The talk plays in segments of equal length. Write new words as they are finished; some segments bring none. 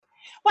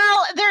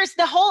Well, there's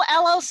the whole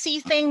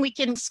LLC thing. We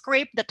can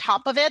scrape the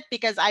top of it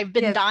because I've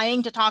been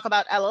dying to talk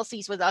about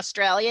LLCs with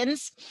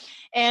Australians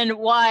and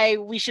why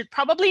we should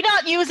probably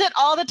not use it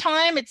all the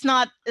time. It's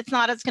not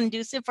as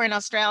conducive for an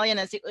Australian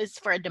as it is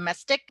for a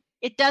domestic.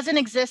 It doesn't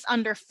exist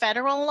under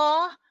federal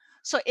law.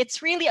 So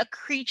it's really a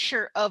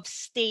creature of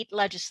state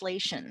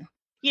legislation.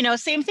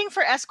 Same thing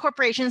for S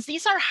corporations.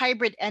 These are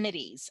hybrid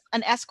entities,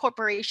 an S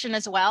corporation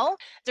as well.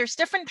 There's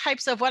different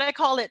types of what I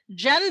call it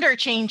gender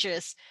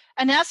changes.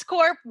 An S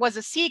corp was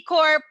a C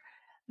corp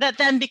that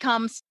then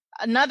becomes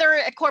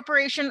another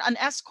corporation. An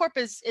S corp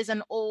is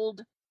an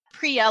old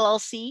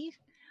pre-LLC,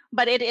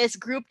 but it is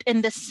grouped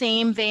in the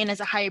same vein as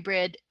a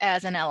hybrid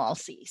as an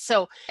LLC.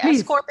 So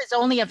S corp is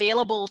only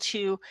available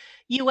to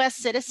U.S.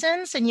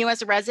 citizens and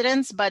U.S.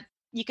 residents, but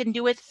you can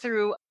do it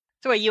through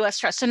a U.S.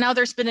 trust. So now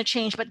there's been a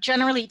change, but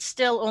generally it's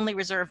still only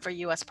reserved for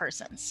U.S.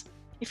 persons.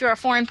 If you're a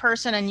foreign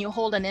person and you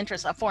hold an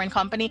interest, a foreign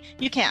company,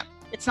 you can't.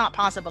 It's not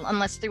possible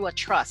unless through a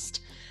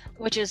trust,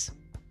 which is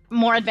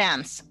more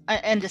advanced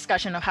in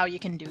discussion of how you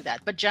can do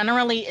that. But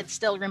generally, it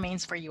still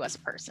remains for U.S.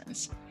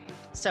 persons.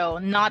 So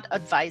not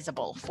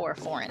advisable for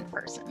foreign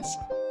persons.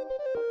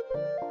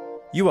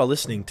 You are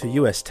listening to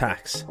US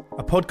Tax,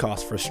 a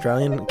podcast for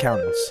Australian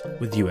accountants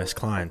with US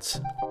clients.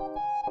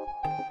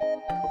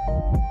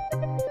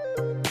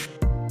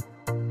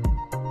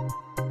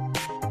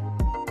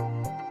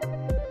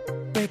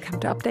 Welcome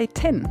to Update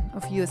 10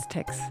 of US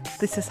Tax.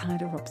 This is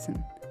Heide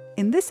Robson.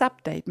 In this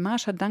update,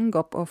 Marsha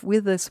Dangop of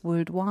Withers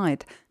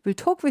Worldwide will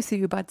talk with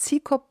you about C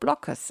Corp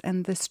blockers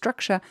and the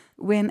structure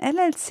where an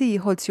LLC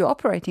holds your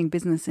operating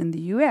business in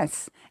the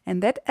US,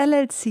 and that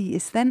LLC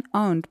is then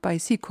owned by a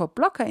C Corp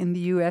blocker in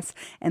the US,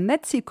 and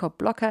that C Corp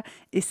blocker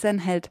is then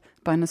held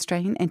by an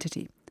Australian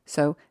entity.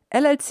 So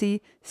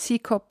LLC, C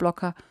Corp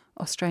blocker,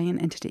 Australian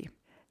entity.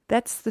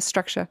 That's the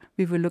structure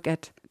we will look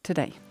at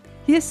today.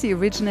 Here's the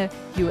original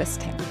US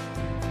 10.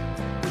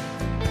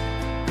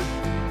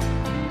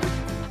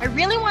 I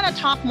really want to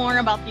talk more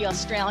about the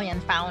Australian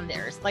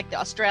founders, like the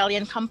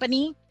Australian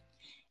company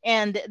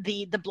and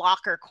the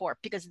Blocker Corp,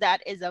 because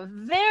that is a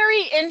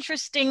very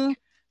interesting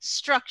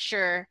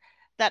structure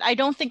that I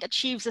don't think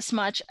achieves as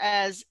much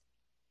as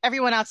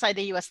everyone outside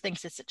the US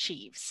thinks it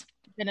achieves.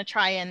 I'm going to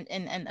try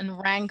and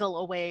wrangle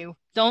away.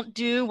 Don't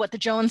do what the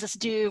Joneses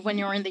do when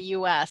you're in the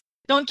US.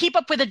 Don't keep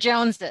up with the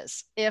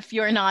Joneses if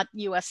you're not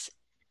US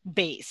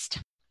based.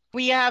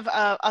 We have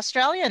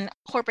Australian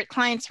corporate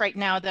clients right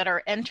now that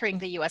are entering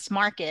the US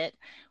market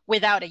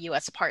without a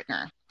US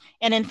partner.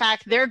 And in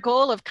fact, their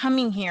goal of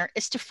coming here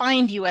is to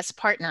find US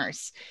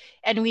partners.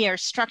 And we are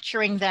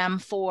structuring them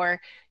for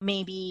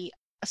maybe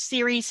a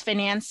series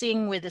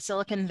financing with the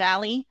Silicon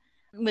Valley,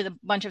 with a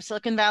bunch of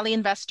Silicon Valley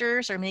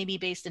investors, or maybe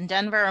based in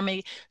Denver, or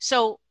maybe.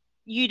 So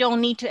you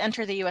don't need to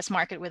enter the US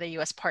market with a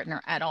US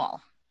partner at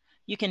all.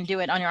 You can do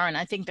it on your own.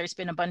 I think there's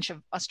been a bunch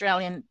of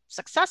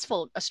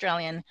successful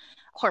Australian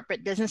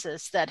corporate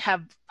businesses that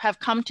have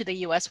come to the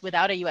US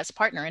without a US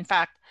partner. In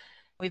fact,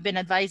 we've been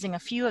advising a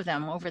few of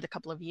them over the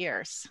couple of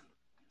years.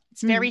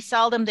 It's very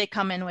seldom they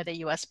come in with a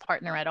US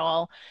partner at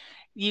all.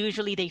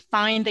 Usually they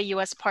find the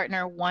US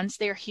partner once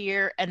they're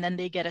here and then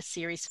they get a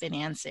series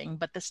financing.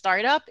 But the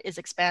startup is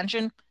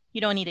expansion.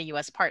 You don't need a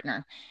US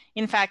partner.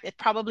 In fact, it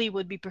probably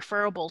would be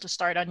preferable to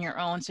start on your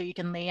own so you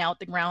can lay out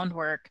the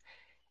groundwork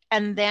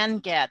and then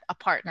get a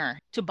partner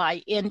to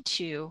buy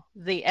into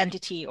the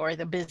entity or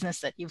the business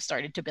that you've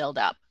started to build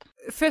up.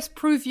 First,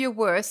 prove your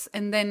worth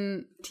and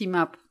then team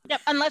up.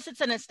 Yep, unless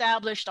it's an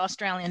established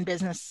Australian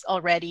business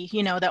already,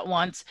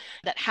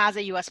 that has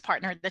a US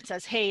partner that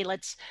says, hey,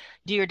 let's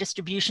do your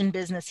distribution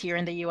business here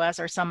in the US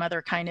or some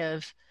other kind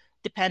of,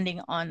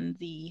 depending on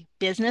the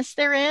business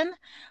they're in.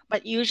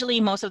 But usually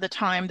most of the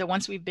time, the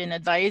ones we've been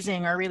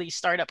advising are really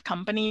startup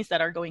companies that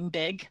are going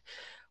big,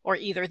 or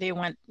either they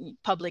went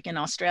public in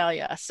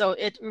Australia. So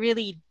it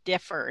really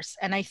differs.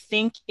 And I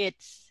think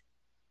it's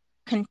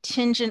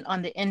contingent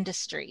on the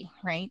industry,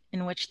 right,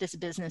 in which this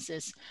business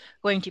is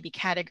going to be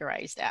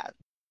categorized at.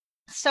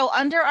 So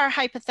under our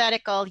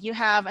hypothetical, you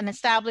have an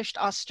established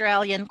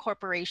Australian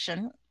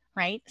corporation,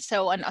 right?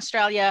 So an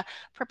Australia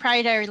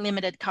proprietary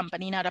limited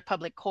company, not a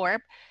public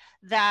corp,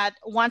 that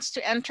wants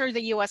to enter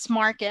the US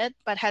market,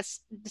 but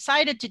has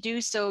decided to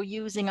do so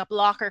using a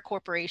blocker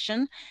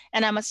corporation.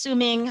 And I'm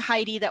assuming,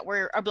 Heidi, that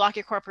a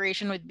blocker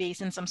corporation would be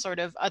based in some sort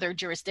of other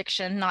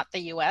jurisdiction, not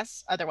the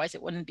US. Otherwise,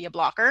 it wouldn't be a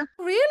blocker.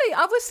 Really?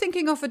 I was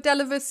thinking of a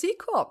Delaware C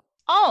Corp.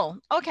 Oh,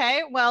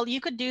 okay. Well,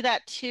 you could do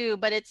that too,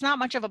 but it's not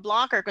much of a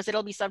blocker because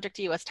it'll be subject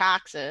to US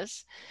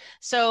taxes.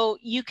 So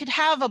you could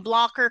have a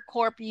blocker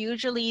corp.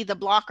 Usually the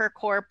blocker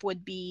corp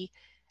would be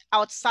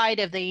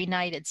outside of the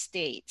United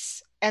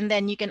States. And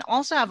then you can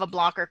also have a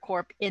blocker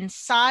corp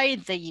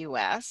inside the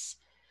US.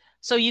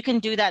 So you can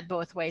do that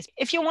both ways.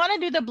 If you want to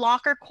do the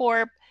blocker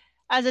corp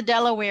as a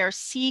Delaware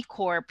C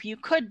Corp, you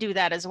could do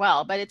that as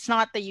well, but it's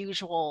not the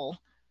usual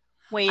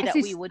way that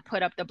we would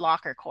put up the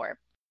blocker corp.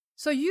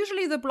 So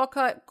usually the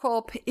blocker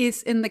corp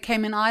is in the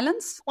Cayman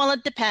Islands? Well,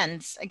 it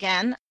depends.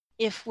 Again,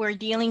 if we're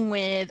dealing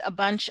with a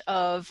bunch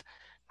of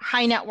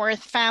high net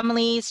worth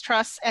families,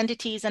 trusts,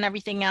 entities, and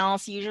everything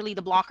else. Usually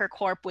the blocker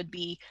corp would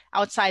be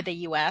outside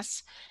the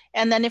US.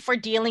 And then if we're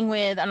dealing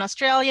with an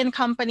Australian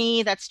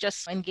company that's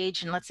just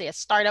engaged in, let's say, a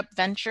startup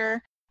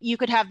venture, you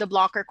could have the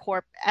blocker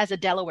corp as a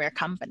Delaware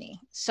company.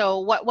 So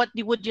what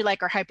would you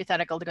like our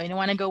hypothetical to go? You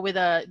want to go with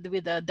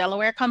a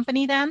Delaware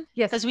company then?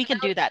 Yes. Because we could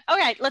do that.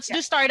 Okay, let's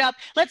do startup.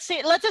 Let's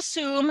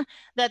assume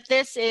that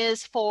this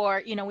is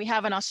for, we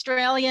have an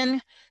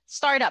Australian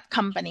startup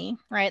company,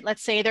 right?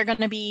 Let's say they're going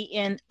to be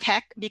in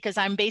tech, because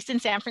I'm based in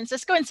San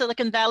Francisco and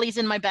Silicon Valley's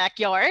in my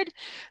backyard.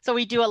 So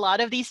we do a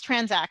lot of these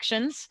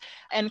transactions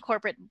and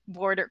corporate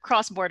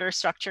cross-border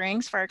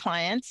structurings for our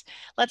clients.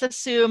 Let's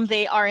assume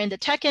they are in the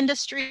tech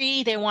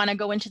industry. They want to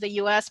go into the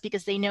US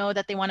because they know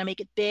that they want to make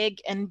it big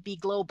and be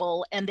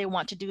global, and they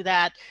want to do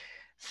that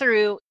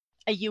through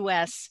a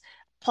US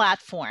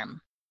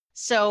platform.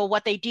 So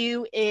what they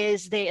do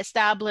is they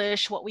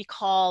establish what we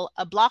call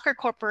a blocker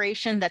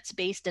corporation that's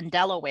based in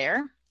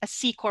Delaware, a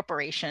C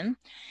corporation.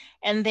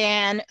 And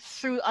then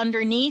through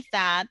underneath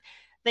that,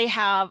 they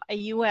have a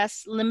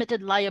US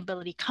limited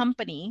liability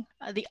company.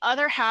 The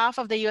other half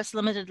of the US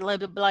limited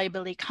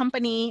liability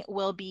company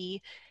will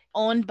be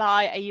owned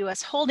by a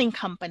US holding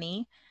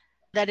company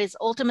that is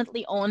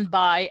ultimately owned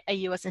by a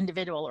US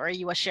individual or a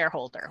US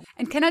shareholder.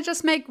 And can I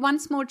just make one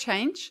small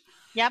change?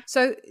 Yep.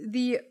 So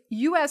the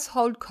US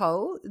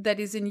holdco that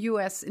is in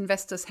US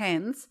investors'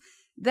 hands,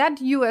 that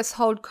US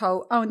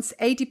holdco owns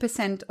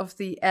 80% of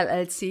the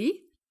LLC,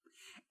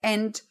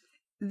 and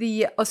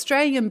the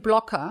Australian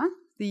blocker,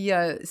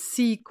 the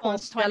C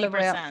Corp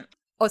Delaware,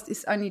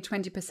 is only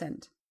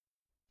 20%.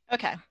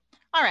 Okay.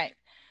 All right.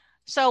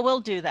 So we'll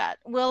do that.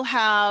 We'll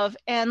have,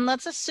 and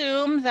let's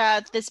assume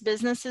that this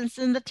business is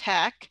in the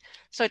tech.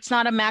 So it's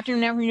not a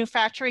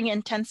manufacturing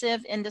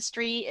intensive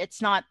industry.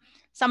 It's not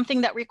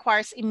something that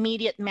requires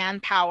immediate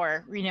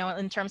manpower,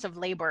 in terms of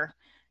labor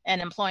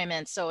and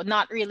employment. So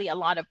not really a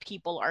lot of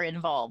people are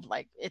involved.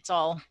 Like it's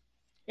all,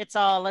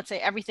 let's say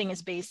everything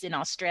is based in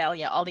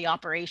Australia. All the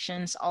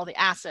operations, all the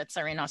assets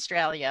are in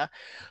Australia.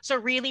 So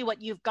really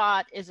what you've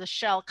got is a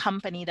shell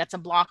company that's a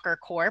blocker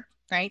corp,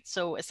 right?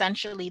 So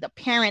essentially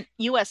the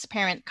US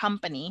parent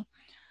company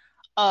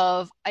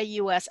of a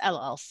US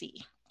LLC.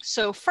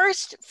 So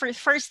first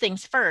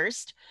things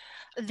first,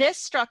 this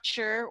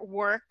structure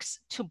works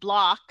to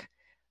block,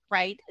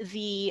 right,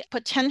 the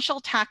potential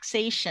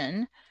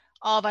taxation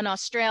of an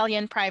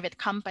Australian private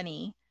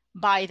company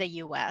by the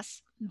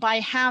US by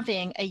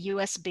having a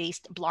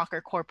US-based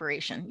blocker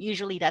corporation.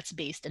 Usually that's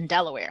based in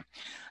Delaware.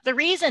 The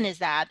reason is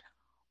that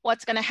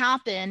what's going to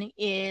happen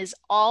is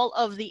all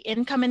of the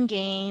income and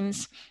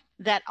gains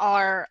that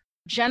are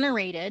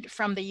generated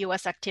from the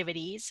US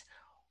activities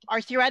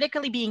are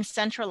theoretically being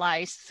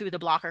centralized through the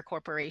blocker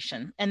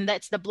corporation. And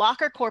that's the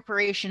blocker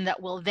corporation that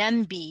will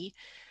then be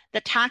the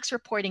tax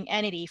reporting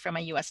entity from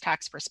a US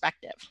tax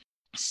perspective.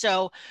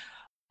 So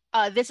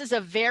this is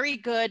a very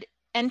good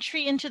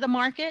entry into the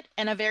market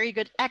and a very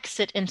good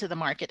exit into the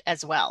market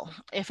as well,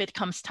 if it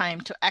comes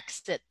time to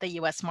exit the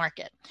US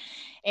market.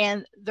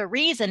 And the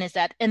reason is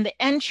that in the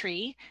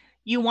entry,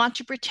 you want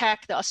to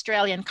protect the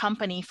Australian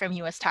company from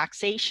US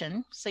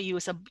taxation. So you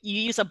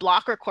use a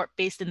blocker corp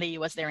based in the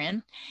US they're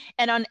in.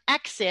 And on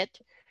exit,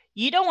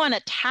 you don't want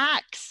to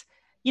tax,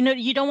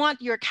 you don't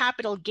want your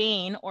capital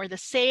gain or the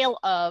sale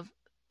of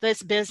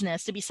this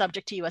business to be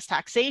subject to US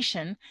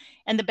taxation.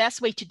 And the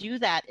best way to do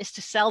that is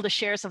to sell the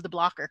shares of the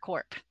blocker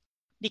corp,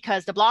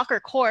 because the blocker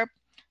corp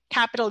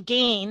capital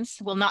gains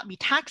will not be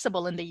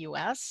taxable in the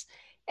US,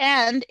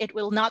 and it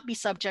will not be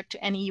subject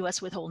to any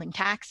US withholding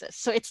taxes.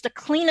 So it's the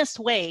cleanest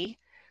way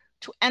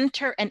to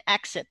enter and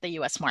exit the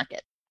US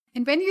market.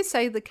 And when you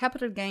say the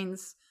capital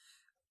gains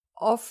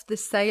of the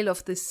sale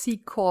of the C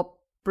Corp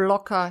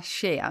blocker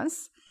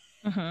shares,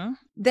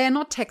 they're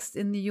not taxed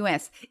in the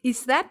US.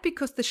 Is that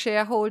because the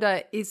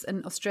shareholder is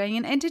an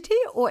Australian entity,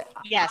 or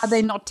yes, are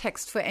they not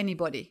taxed for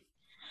anybody?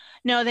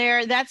 No,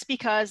 that's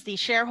because the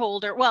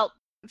shareholder, well,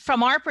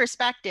 from our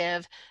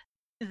perspective,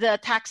 the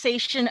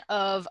taxation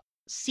of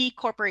C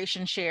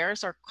corporation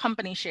shares or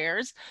company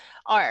shares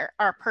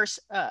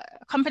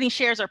company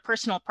shares are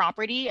personal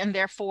property, and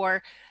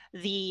therefore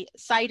the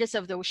situs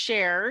of those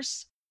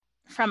shares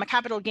from a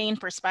capital gain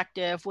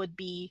perspective would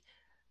be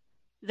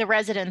the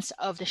residence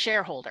of the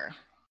shareholder.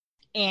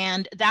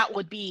 And that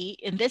would be,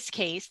 in this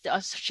case, the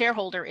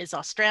shareholder is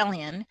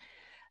Australian.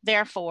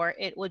 Therefore,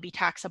 it would be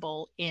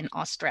taxable in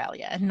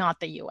Australia and not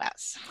the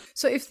US.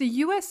 So if the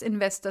US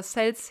investor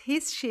sells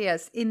his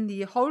shares in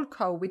the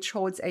holdco, which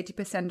holds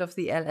 80% of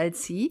the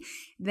LLC,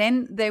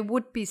 then they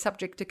would be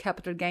subject to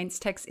capital gains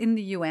tax in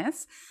the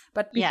US.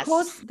 But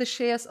because the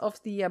shares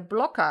of the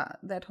blocker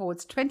that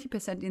holds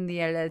 20% in the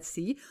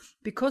LLC,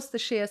 because the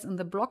shares in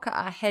the blocker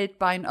are held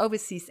by an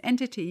overseas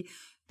entity,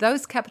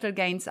 those capital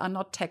gains are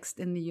not taxed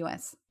in the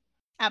US.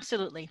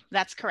 Absolutely.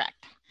 That's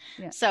correct.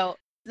 Yeah. So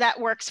that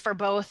works for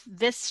both.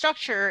 This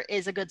structure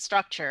is a good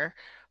structure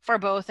for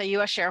both a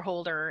US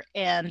shareholder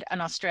and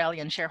an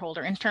Australian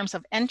shareholder in terms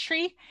of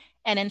entry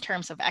and in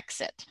terms of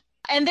exit.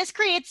 And this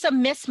creates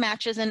some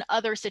mismatches in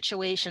other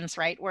situations,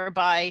 right?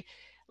 Whereby,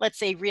 let's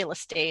say real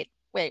estate,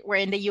 where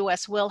in the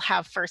US will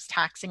have first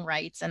taxing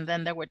rights, and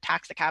then they would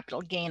tax the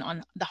capital gain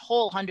on the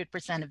whole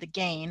 100% of the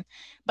gain.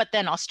 But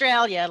then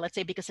Australia, let's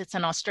say because it's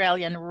an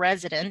Australian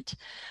resident,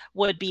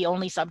 would be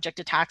only subject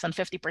to tax on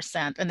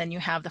 50%. And then you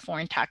have the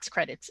foreign tax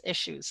credits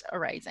issues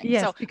arising.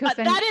 Yes, so because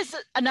that is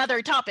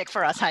another topic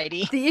for us,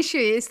 Heidi. The issue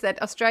is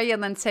that Australia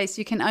then says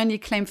you can only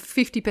claim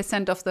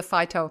 50% of the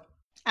FITO.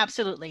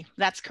 Absolutely.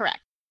 That's correct.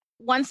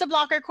 Once the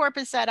Blocker Corp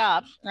is set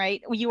up,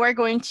 right, you are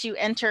going to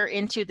enter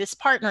into this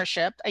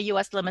partnership, a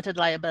U.S. limited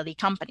liability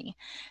company.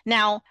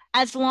 Now,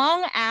 as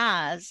long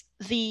as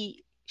the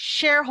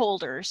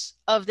shareholders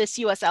of this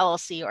U.S.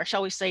 LLC, or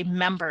shall we say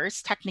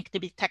members, to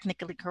be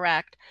technically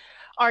correct,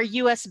 are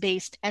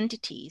U.S.-based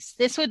entities,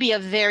 this would be a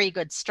very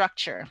good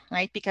structure,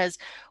 right? Because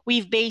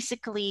we've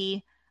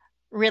basically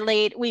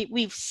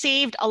we've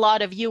saved a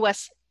lot of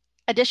U.S.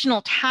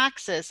 additional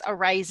taxes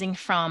arising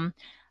from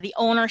the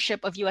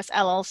ownership of U.S.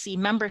 LLC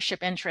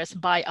membership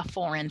interest by a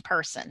foreign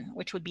person,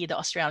 which would be the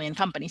Australian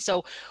company.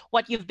 So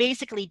what you've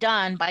basically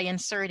done by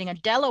inserting a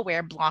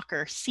Delaware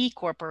blocker C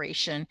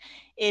corporation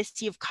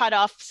is you've cut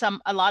off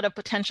a lot of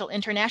potential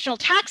international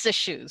tax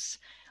issues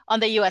on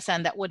the U.S.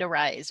 end that would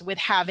arise with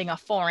having a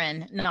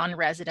foreign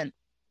non-resident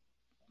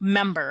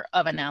member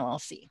of an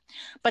LLC.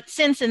 But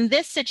since in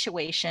this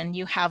situation,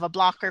 you have a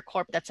Blocker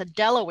Corp that's a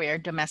Delaware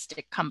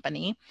domestic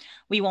company,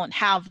 we won't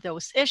have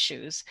those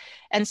issues.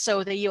 And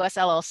so the US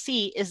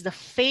LLC is the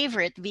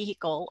favorite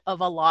vehicle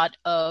of a lot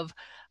of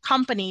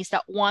companies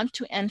that want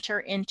to enter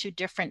into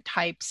different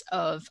types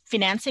of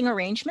financing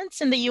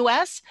arrangements in the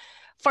US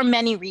for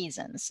many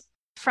reasons.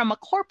 From a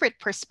corporate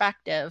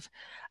perspective,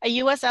 a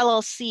US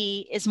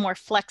LLC is more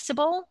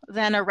flexible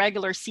than a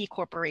regular C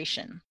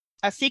corporation.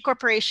 A C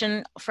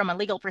corporation, from a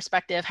legal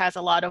perspective, has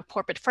a lot of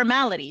corporate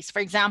formalities. For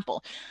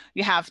example,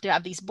 you have to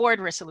have these board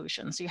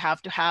resolutions. You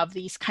have to have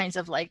these kinds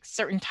of like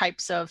certain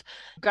types of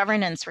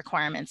governance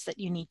requirements that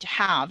you need to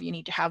have. You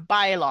need to have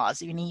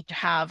bylaws. You need to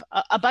have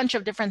a bunch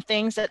of different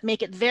things that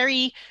make it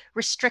very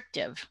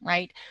restrictive,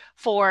 right?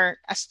 For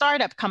a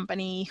startup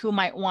company who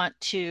might want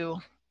to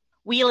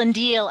wheel and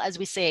deal, as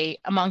we say,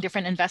 among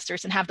different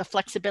investors and have the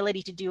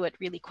flexibility to do it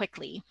really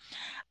quickly.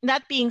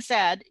 That being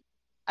said,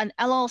 an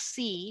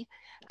LLC,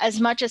 as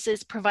much as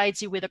it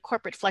provides you with a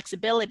corporate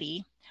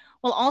flexibility,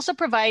 will also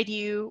provide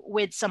you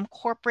with some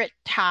corporate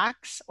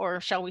tax,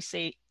 or shall we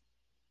say,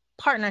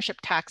 partnership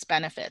tax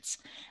benefits.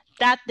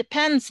 That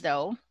depends,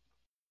 though,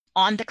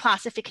 on the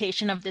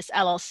classification of this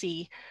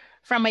LLC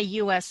from a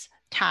US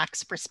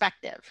tax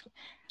perspective.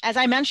 As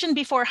I mentioned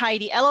before,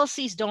 Heidi,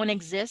 LLCs don't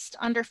exist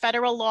under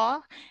federal law.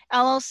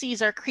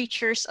 LLCs are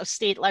creatures of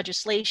state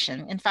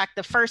legislation. In fact,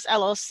 the first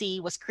LLC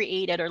was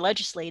created or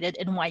legislated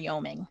in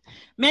Wyoming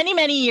many,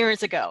 many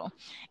years ago.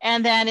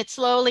 And then it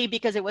slowly,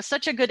 because it was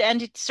such a good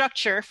entity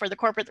structure for the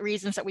corporate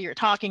reasons that we were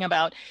talking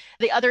about,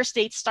 the other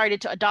states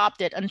started to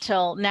adopt it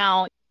until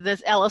now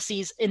there's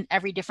LLCs in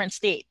every different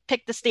state.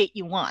 Pick the state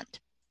you want.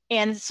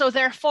 And so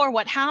therefore,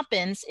 what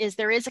happens is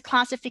there is a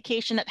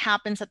classification that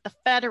happens at the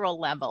federal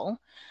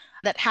level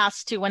that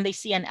has to, when they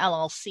see an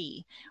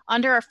LLC.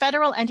 Under our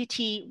federal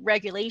entity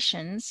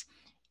regulations,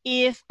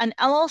 if an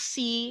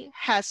LLC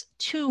has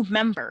 2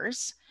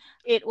 members,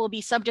 it will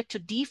be subject to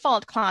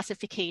default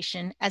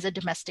classification as a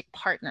domestic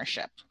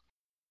partnership.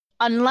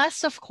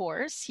 Unless, of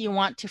course, you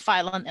want to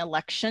file an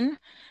election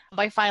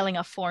by filing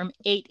a Form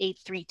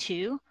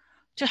 8832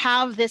 to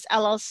have this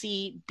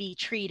LLC be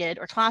treated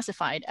or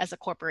classified as a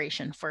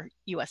corporation for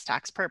US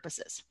tax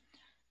purposes.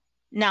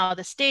 Now,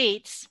 the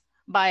states,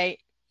 by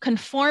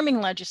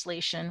conforming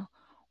legislation,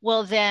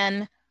 will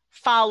then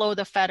follow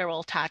the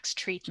federal tax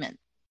treatment.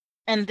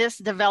 And this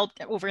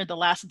developed over the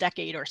last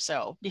decade or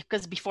so,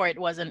 because before it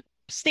wasn't.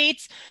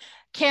 States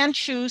can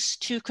choose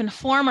to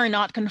conform or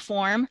not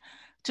conform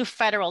to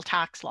federal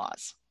tax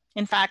laws.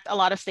 In fact, a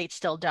lot of states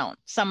still don't.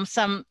 Some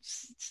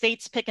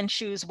states pick and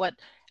choose what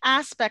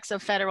aspects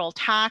of federal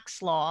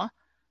tax law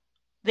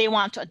they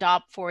want to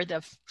adopt for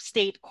the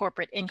state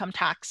corporate income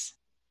tax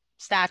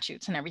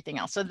statutes and everything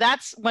else. So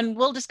that's when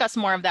we'll discuss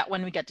more of that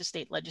when we get to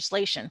state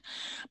legislation.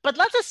 But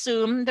let's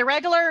assume the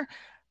regular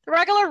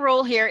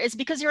rule here is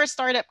because you're a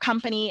startup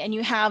company and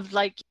you have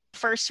like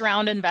first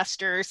round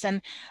investors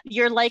and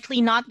you're likely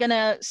not going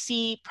to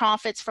see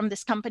profits from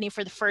this company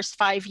for the first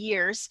 5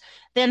 years.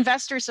 The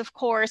investors, of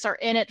course, are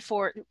in it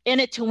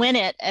to win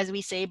it, as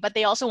we say, but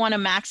they also want to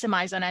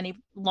maximize on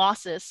any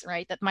losses,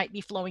 right, that might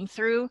be flowing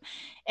through,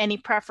 any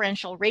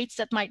preferential rates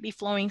that might be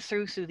flowing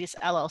through this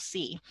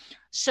LLC.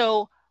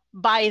 So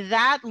by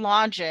that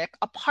logic,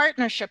 a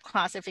partnership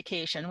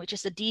classification, which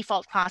is the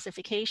default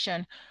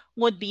classification,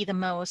 would be the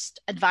most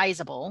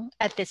advisable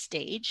at this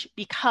stage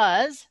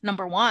because,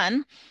 number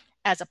one,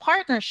 as a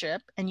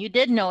partnership, and you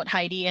did note,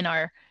 Heidi, in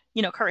our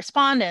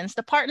correspondence,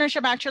 the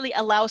partnership actually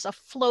allows a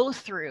flow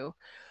through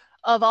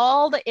of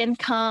all the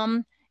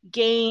income,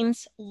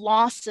 gains,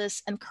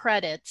 losses, and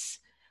credits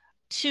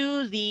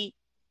to the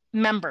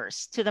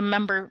members, to the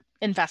member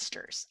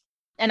investors.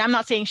 And I'm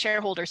not saying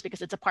shareholders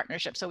because it's a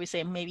partnership, so we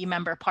say maybe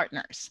member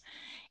partners.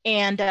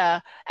 And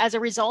as a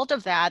result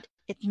of that,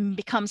 it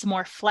becomes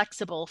more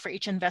flexible for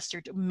each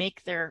investor to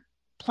make their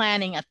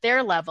planning at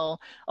their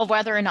level of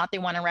whether or not they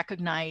want to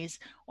recognize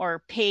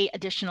or pay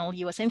additional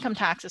US income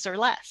taxes or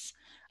less.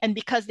 And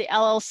because the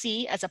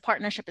LLC as a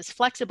partnership is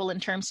flexible in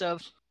terms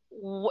of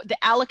the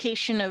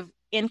allocation of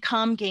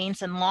income,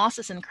 gains, and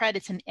losses and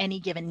credits in any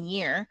given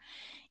year,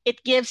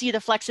 it gives you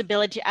the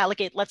flexibility to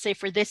allocate. Let's say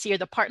for this year,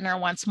 the partner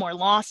wants more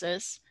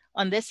losses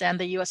on this end,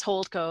 the US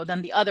Holdco,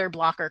 than the other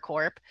blocker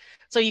corp.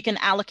 So you can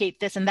allocate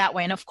this in that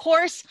way. And of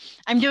course,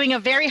 I'm doing a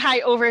very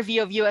high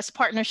overview of US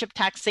partnership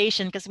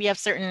taxation because we have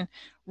certain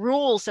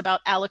rules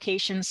about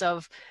allocations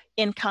of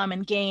income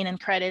and gain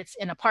and credits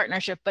in a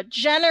partnership. But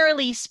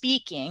generally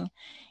speaking,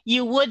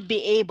 you would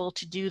be able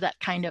to do that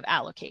kind of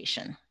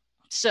allocation.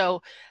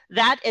 So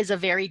that is a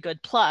very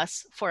good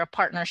plus for a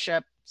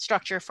partnership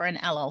structure for an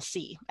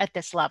LLC at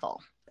this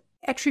level.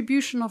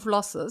 Attribution of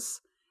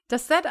losses.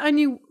 Does that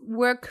only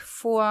work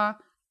for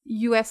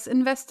US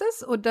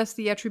investors, or does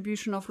the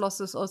attribution of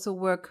losses also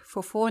work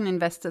for foreign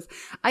investors?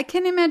 I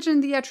can imagine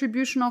the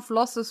attribution of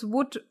losses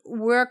would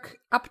work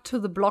up to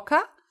the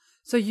blocker.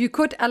 So you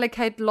could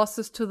allocate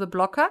losses to the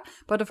blocker,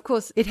 but of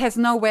course it has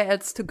nowhere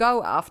else to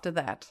go after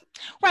that.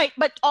 Right.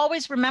 But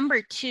always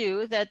remember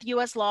too that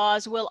US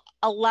laws will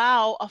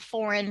allow a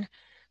foreign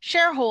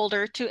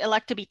shareholder to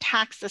elect to be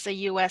taxed as a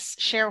US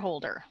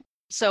shareholder.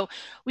 So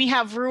we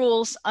have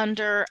rules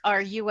under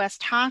our US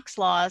tax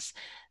laws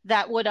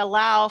that would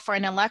allow for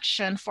an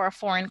election for a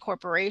foreign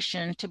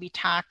corporation to be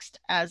taxed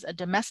as a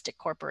domestic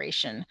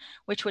corporation,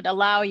 which would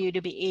allow you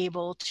to be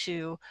able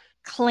to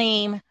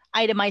claim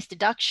itemized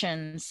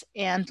deductions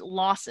and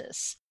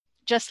losses,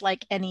 just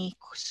like any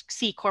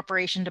C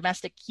corporation,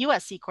 domestic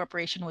US C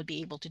corporation would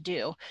be able to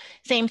do.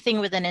 Same thing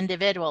with an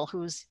individual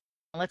who's,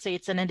 let's say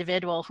it's an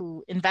individual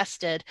who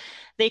invested,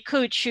 they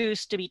could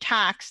choose to be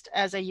taxed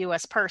as a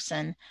US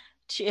person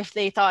if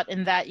they thought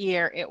in that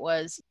year it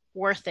was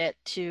worth it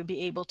to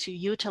be able to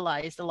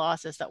utilize the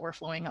losses that were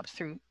flowing up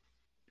through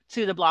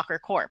the blocker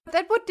corp.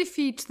 That would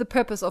defeat the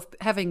purpose of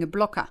having a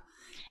blocker.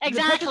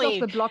 Exactly. The purpose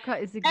of the blocker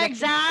is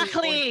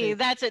exactly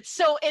that's it.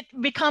 So it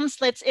becomes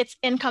it's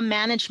income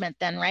management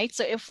then, right?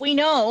 So if we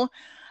know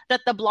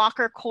that the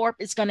blocker corp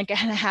is going to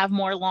have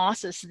more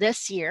losses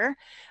this year,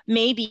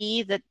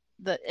 maybe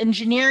the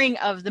engineering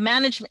of the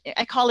management,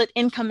 I call it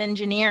income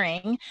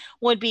engineering,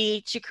 would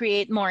be to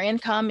create more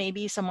income,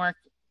 maybe some more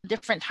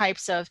different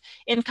types of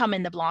income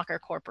in the blocker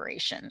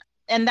corporation.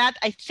 And that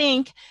I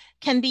think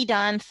can be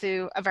done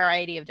through a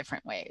variety of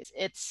different ways.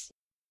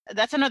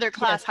 That's another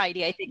class, yes,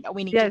 Heidi, I think that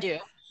we need to do.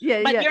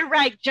 But you're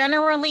right.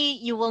 Generally,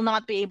 you will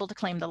not be able to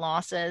claim the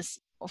losses.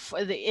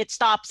 It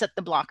stops at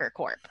the blocker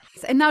corp.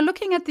 And now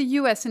looking at the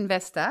US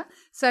investor,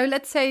 so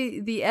let's say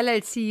the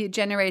LLC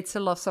generates a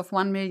loss of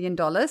 $1 million.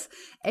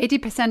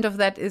 80% of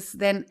that is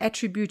then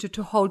attributed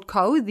to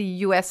Holdco, the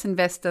US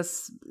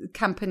investor's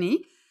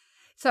company.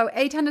 So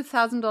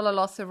 $800,000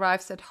 loss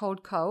arrives at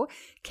Holdco.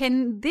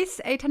 Can this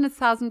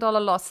 $800,000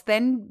 loss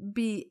then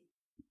be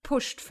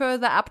pushed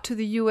further up to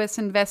the US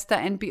investor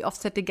and be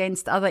offset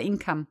against other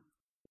income?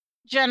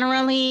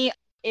 Generally,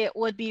 it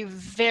would be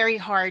very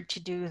hard to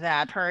do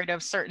that. Heard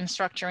of certain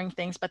structuring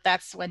things, but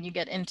that's when you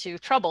get into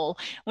trouble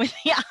with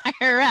the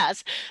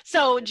IRS.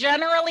 So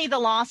generally, the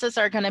losses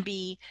are going to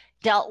be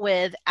dealt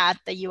with at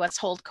the US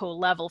Holdco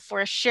level. For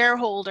a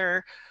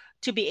shareholder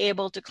to be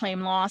able to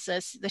claim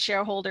losses, the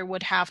shareholder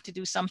would have to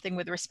do something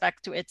with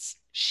respect to its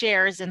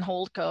shares in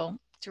Holdco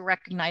to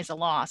recognize a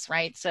loss,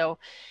 right? So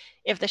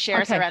if the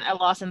shares are at a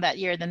loss in that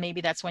year, then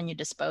maybe that's when you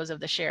dispose of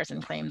the shares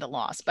and claim the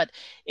loss. But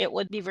it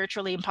would be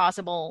virtually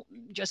impossible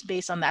just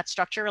based on that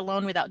structure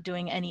alone without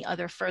doing any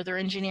other further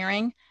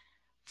engineering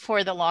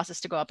for the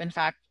losses to go up. In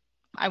fact,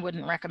 I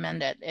wouldn't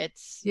recommend it.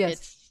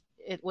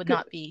 It would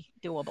not be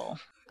doable.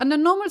 Under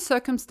normal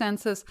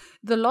circumstances,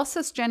 the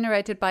losses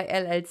generated by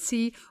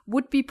LLC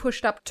would be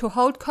pushed up to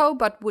Holdco,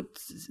 but would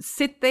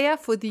sit there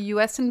for the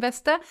US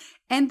investor,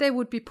 and they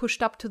would be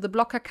pushed up to the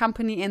blocker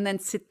company and then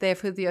sit there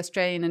for the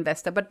Australian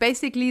investor. But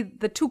basically,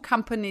 the two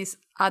companies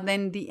are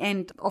then the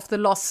end of the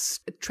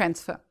loss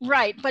transfer.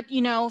 Right. But,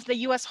 the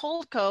US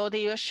Holdco,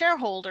 the US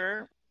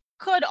shareholder,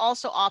 could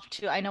also opt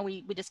to, I know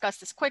we discussed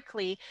this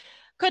quickly,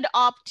 could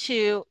opt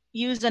to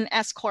use an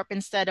S Corp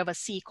instead of a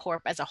C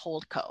Corp as a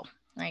Holdco.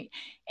 Right.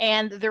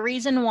 And the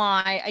reason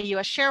why a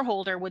US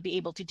shareholder would be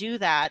able to do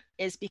that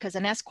is because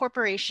an S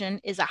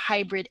corporation is a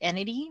hybrid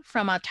entity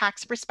from a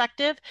tax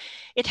perspective.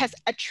 It has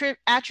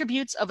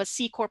attributes of a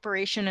C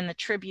corporation and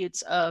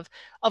attributes of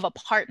a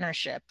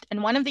partnership.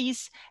 And one of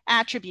these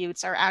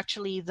attributes are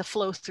actually the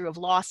flow through of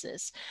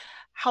losses.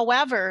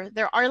 However,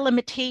 there are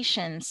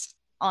limitations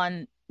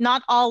on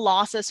not all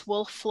losses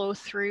will flow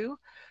through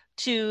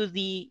to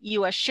the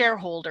US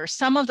shareholder.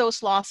 Some of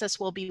those losses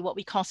will be what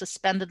we call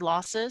suspended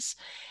losses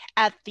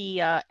at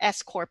the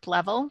S Corp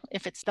level,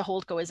 if it's the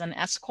Holdco is an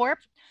S Corp.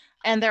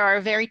 And there are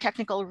very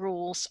technical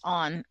rules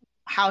on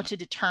how to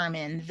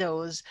determine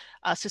those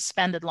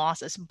suspended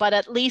losses, but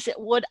at least it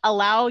would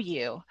allow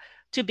you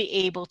to be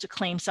able to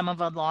claim some of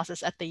the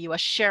losses at the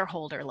US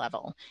shareholder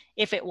level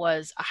if it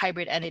was a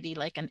hybrid entity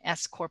like an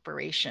S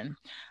corporation.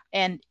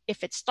 And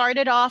if it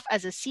started off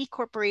as a C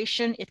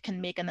corporation, it can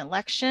make an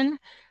election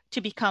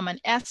to become an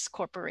S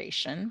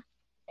corporation.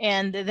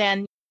 And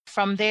then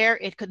from there,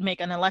 it could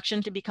make an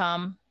election to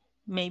become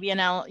maybe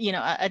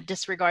a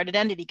disregarded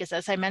entity, because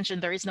as I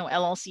mentioned, there is no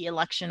LLC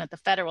election at the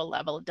federal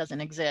level. It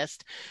doesn't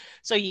exist.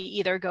 So you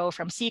either go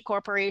from C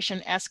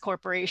corporation, S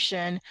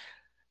corporation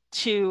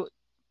to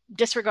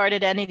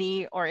disregarded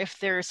entity, or if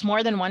there's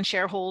more than one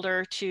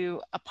shareholder,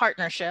 to a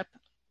partnership,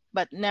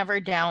 but never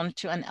down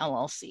to an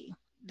LLC.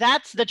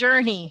 That's the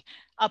journey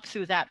up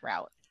through that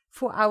route.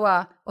 For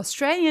our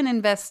Australian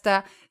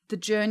investor, the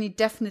journey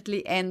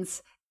definitely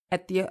ends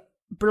at the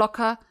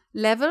blocker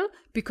level,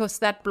 because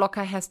that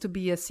blocker has to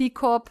be a C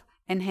Corp,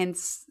 and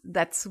hence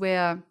that's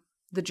where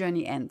the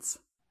journey ends.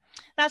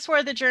 That's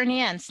where the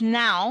journey ends.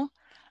 Now,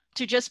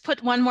 to just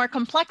put one more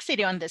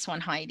complexity on this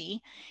one,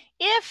 Heidi,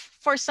 if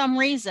for some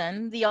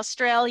reason the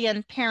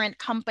Australian parent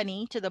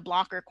company to the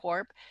Blocker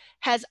Corp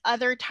has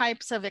other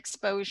types of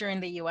exposure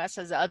in the US,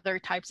 has other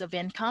types of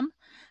income,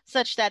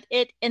 such that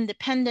it,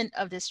 independent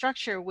of this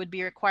structure, would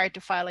be required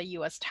to file a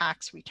US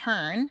tax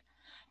return,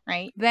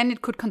 right? Then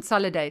it could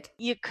consolidate.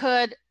 You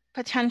could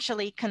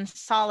potentially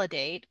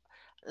consolidate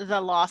the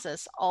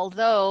losses,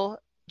 although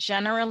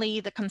generally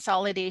the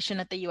consolidation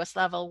at the US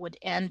level would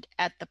end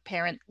at the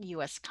parent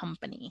US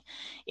company.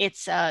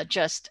 It's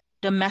just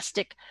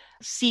domestic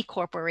C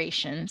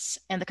corporations,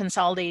 and the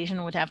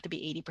consolidation would have to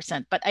be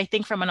 80%. But I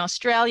think from an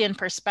Australian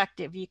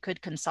perspective, you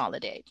could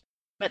consolidate,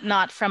 but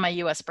not from a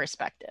US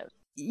perspective.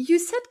 You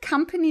said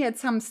company at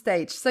some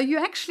stage. So you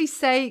actually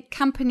say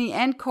company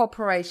and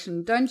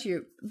corporation, don't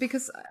you?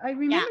 Because I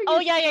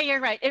remember. Yeah. Yeah, you're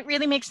right. It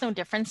really makes no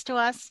difference to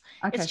us.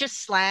 Okay. It's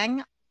just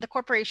slang. The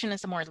corporation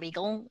is more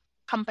legal.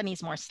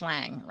 Company's more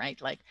slang,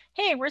 right? Like,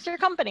 hey, where's your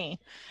company?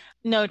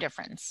 No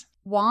difference.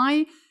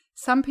 Why?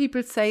 Some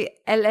people say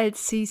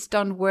LLCs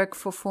don't work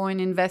for foreign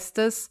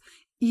investors,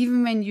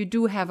 even when you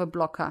do have a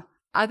blocker.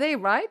 Are they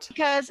right?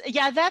 Because,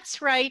 yeah,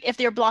 that's right. If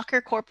their blocker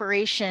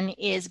corporation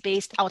is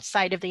based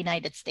outside of the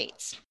United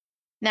States.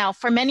 Now,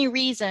 for many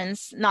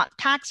reasons, not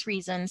tax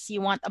reasons,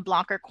 you want a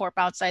blocker corp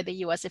outside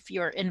the US if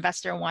your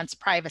investor wants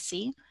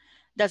privacy,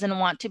 doesn't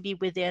want to be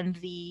within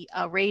the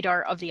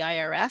radar of the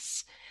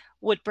IRS,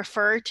 would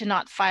prefer to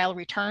not file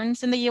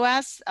returns in the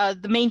US.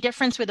 The main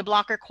difference with a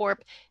blocker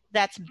corp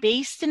that's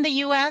based in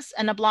the US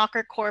and a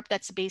blocker corp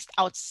that's based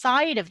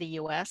outside of the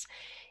US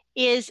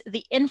is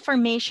the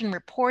information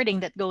reporting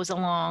that goes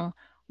along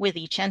with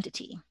each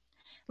entity.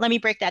 Let me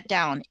break that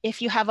down.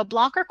 If you have a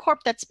blocker corp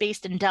that's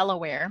based in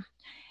Delaware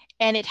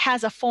and it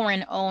has a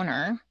foreign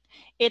owner,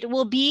 it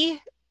will be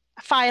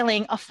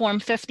filing a Form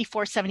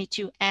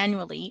 5472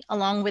 annually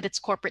along with its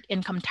corporate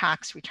income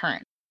tax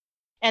return.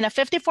 And a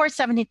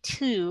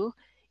 5472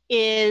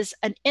 is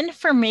an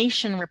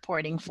information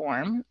reporting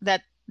form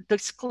that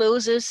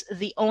discloses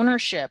the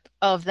ownership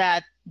of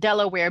that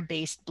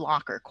Delaware-based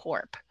blocker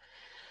corp.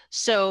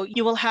 So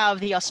you will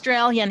have the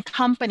Australian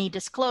company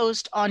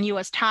disclosed on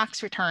US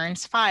tax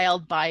returns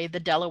filed by the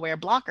Delaware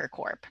blocker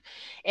corp.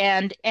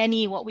 And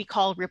any what we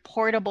call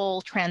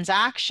reportable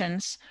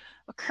transactions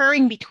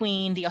occurring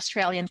between the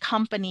Australian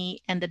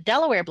company and the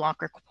Delaware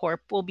blocker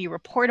corp will be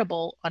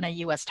reportable on a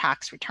US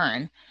tax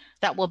return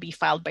that will be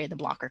filed by the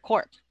blocker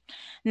corp.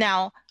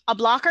 Now, a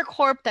blocker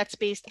corp that's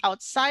based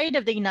outside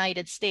of the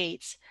United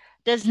States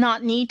does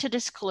not need to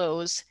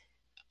disclose,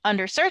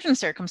 under certain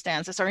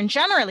circumstances, or in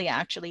generally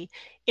actually,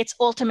 its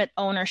ultimate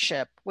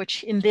ownership,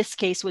 which in this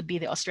case would be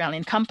the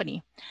Australian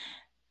company.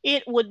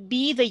 It would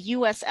be the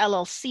US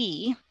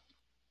LLC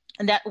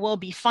that will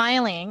be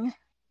filing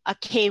a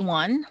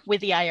K1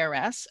 with the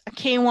IRS. A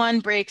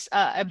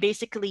K1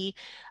 basically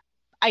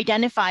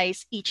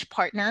identifies each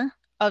partner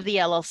of the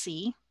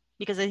LLC,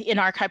 because in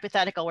our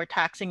hypothetical, we're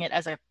taxing it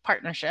as a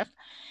partnership,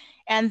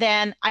 and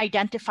then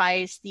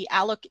identifies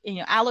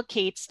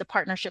allocates the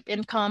partnership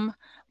income,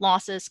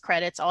 losses,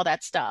 credits, all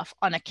that stuff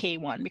on a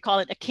K1. We call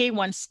it a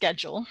K1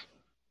 schedule,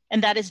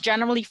 and that is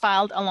generally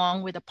filed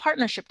along with a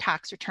partnership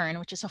tax return,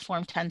 which is a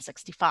Form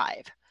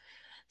 1065.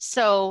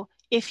 So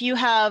if you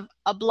have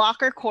a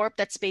blocker corp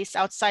that's based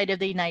outside of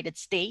the United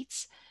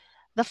States,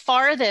 the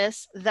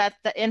farthest that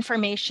the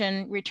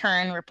information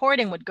return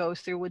reporting would go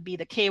through would be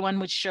the K1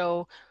 would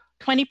show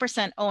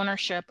 20%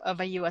 ownership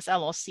of a US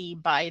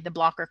LLC by the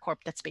blocker corp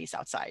that's based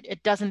outside.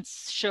 It doesn't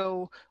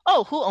show,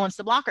 oh, who owns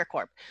the blocker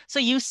corp? So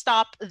you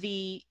stop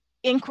the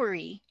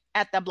inquiry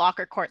at the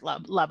blocker corp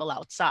level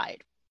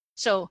outside.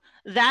 So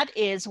that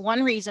is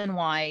one reason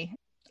why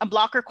a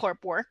blocker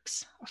corp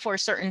works for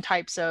certain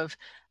types of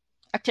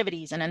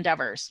activities and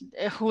endeavors.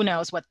 Who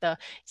knows what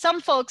some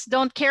folks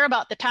don't care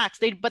about the tax,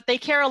 but they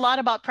care a lot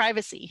about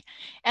privacy,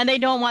 and they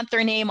don't want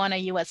their name on a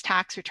US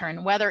tax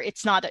return, whether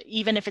it's not,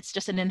 even if it's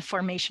just an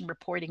information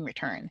reporting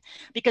return,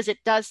 because it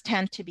does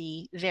tend to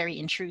be very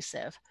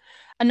intrusive.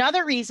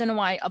 Another reason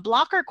why a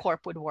blocker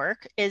corp would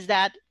work is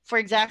that for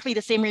exactly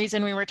the same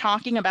reason we were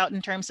talking about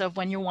in terms of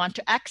when you want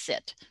to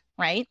exit,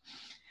 right?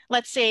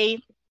 Let's say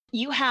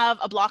you have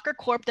a blocker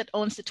corp that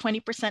owns the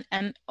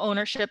 20%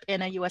 ownership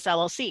in a US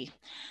LLC.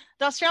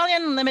 The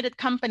Australian limited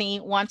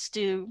company wants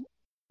to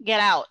get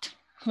out,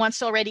 wants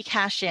to already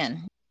cash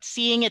in.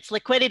 seeing its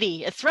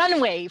liquidity, its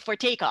runway for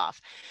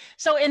takeoff.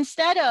 So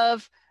instead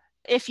of,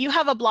 if you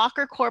have a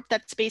blocker corp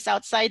that's based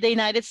outside the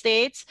United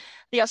States,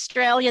 the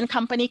Australian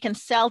company can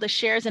sell the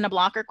shares in a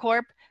blocker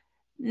corp.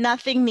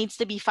 Nothing needs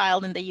to be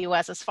filed in the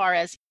US as far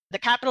as the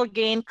capital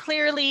gain,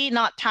 clearly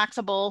not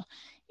taxable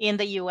in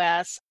the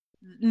US.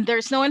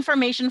 There's no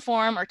information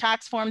form or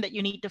tax form that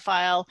you need to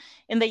file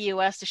in the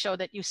US to show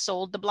that you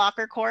sold the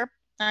blocker corp,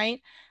 right?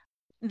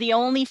 The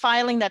only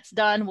filing that's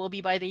done will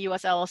be by the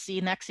US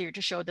LLC next year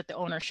to show that the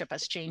ownership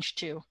has changed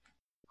to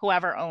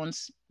whoever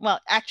owns, well,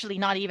 actually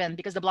not even,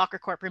 because the blocker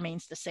corp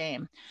remains the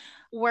same.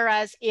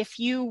 Whereas if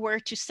you were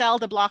to sell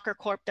the blocker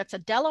corp that's a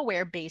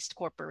Delaware-based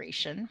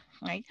corporation,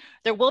 right,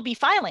 there will be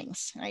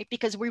filings, right,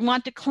 because we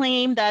want to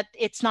claim that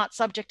it's not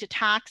subject to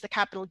tax. The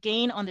capital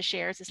gain on the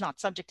shares is not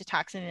subject to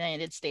tax in the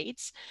United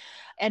States.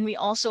 And we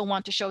also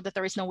want to show that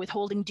there is no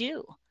withholding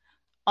due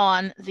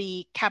on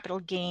the capital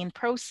gain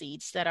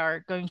proceeds that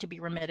are going to be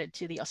remitted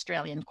to the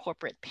Australian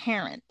corporate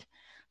parent.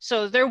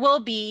 So there will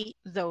be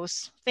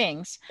those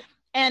things.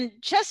 And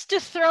just to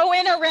throw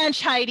in a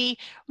wrench, Heidi,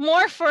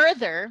 more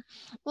further,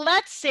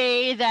 let's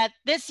say that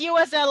this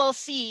US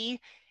LLC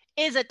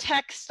is a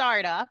tech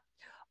startup,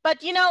 but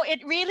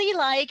it really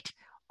liked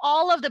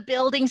all of the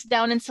buildings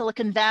down in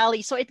Silicon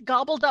Valley. So it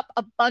gobbled up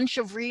a bunch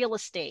of real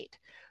estate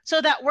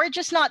so that we're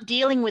just not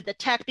dealing with the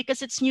tech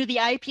because it's new. The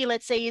IP,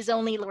 let's say, is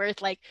only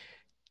worth like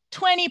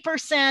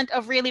 20%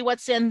 of really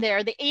what's in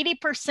there. The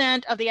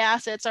 80% of the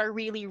assets are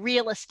really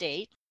real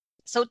estate.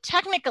 So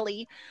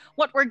technically,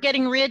 what we're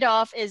getting rid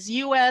of is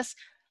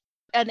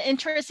an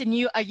interest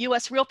in a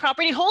U.S. real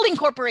property holding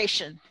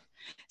corporation.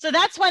 So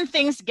that's when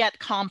things get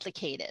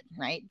complicated,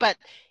 right? But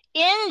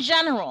in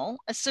general,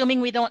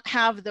 assuming we don't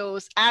have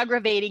those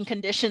aggravating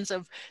conditions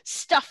of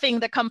stuffing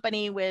the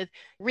company with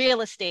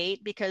real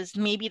estate because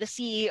maybe the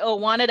CEO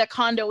wanted a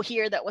condo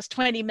here that was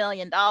 $20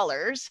 million,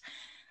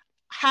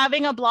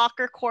 having a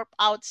blocker corp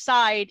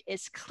outside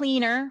is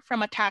cleaner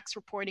from a tax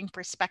reporting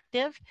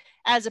perspective,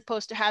 as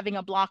opposed to having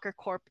a blocker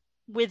corp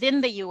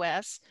within the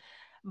US.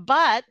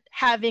 But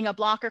having a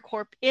blocker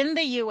corp in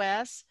the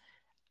US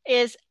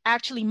is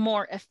actually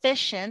more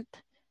efficient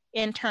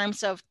in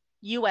terms of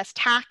US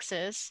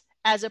taxes,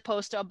 as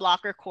opposed to a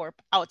blocker corp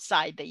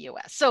outside the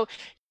US. So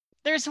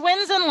there's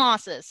wins and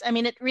losses. I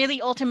mean, it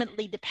really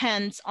ultimately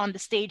depends on the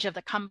stage of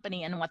the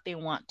company and what they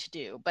want to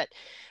do, but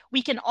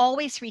we can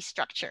always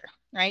restructure,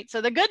 right? So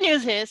the good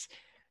news is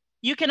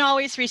you can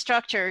always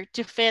restructure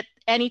to fit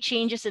any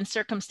changes in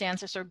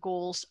circumstances or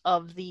goals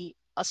of the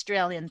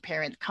Australian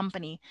parent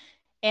company.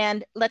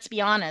 And let's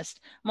be honest,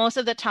 most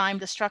of the time,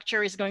 the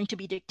structure is going to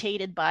be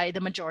dictated by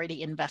the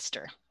majority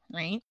investor,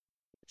 right?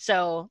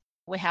 So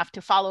we have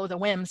to follow the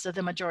whims of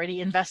the majority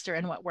investor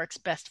and what works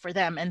best for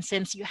them. And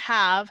since you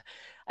have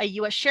a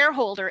US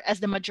shareholder as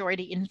the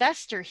majority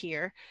investor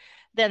here,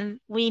 then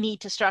we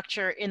need to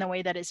structure in a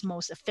way that is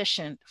most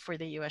efficient for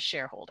the US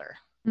shareholder,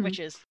 which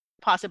is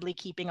possibly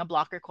keeping a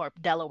blocker corp,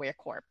 Delaware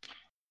corp.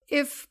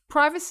 If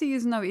privacy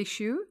is no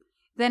issue,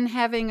 then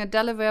having a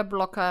Delaware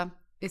blocker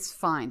is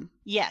fine.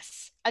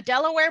 Yes, a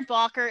Delaware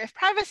blocker, if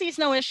privacy is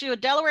no issue, a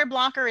Delaware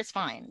blocker is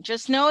fine.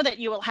 Just know that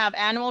you will have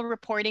annual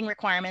reporting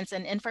requirements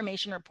and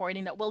information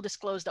reporting that will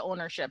disclose the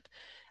ownership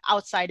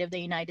outside of the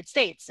United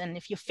States. And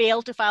if you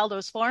fail to file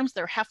those forms,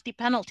 there are hefty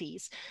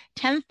penalties,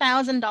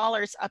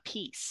 $10,000 a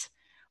piece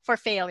for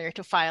failure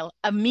to file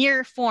a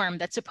mere form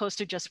that's supposed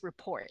to just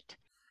report.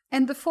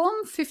 And the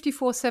Form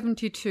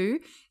 5472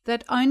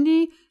 that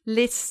only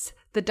lists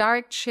the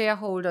direct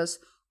shareholders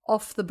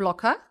of the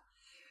blocker,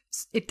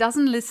 it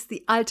doesn't list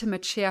the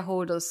ultimate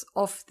shareholders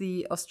of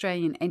the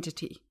Australian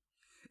entity.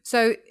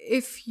 So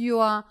if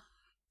your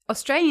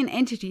Australian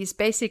entity is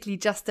basically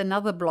just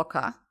another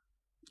blocker,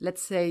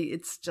 let's say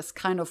it's just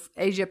kind of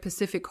Asia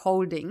Pacific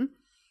holding,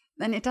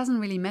 then it doesn't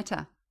really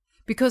matter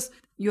because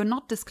you're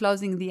not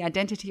disclosing the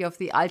identity of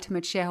the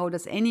ultimate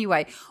shareholders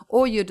anyway.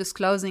 All you're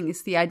disclosing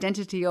is the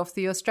identity of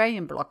the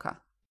Australian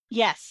blocker.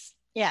 Yes,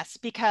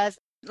 because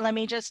let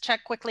me just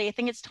check quickly. I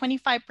think it's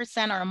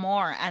 25% or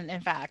more, and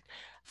in fact,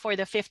 for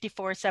the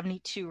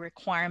 5472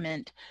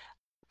 requirement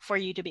for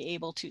you to be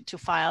able to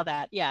file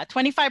that. Yeah,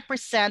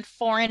 25%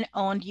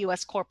 foreign-owned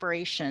U.S.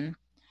 corporation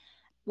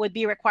would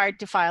be required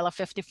to file a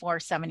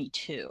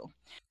 5472.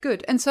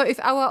 Good. And so if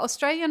our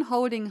Australian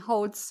holding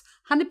holds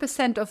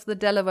 100% of the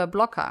Delaware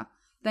blocker,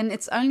 then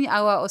it's only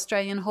our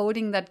Australian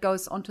holding that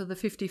goes onto the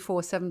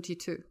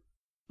 5472.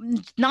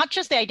 Not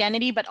just the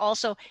identity, but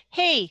also,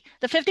 hey,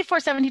 the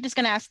 5472 is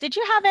going to ask, did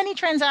you have any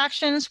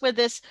transactions with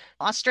this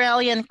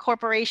Australian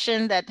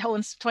corporation that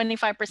owns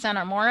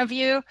 25% or more of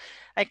you?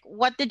 Like,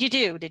 what did you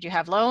do? Did you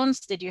have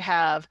loans? Did you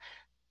have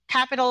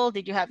capital?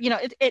 Did you have,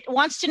 it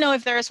wants to know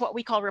if there is what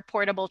we call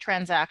reportable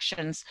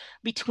transactions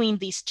between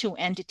these two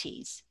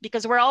entities,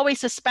 because we're always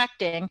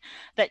suspecting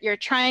that you're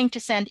trying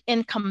to send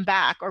income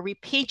back or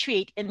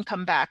repatriate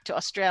income back to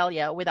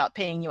Australia without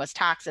paying US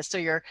taxes. So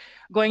you're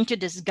going to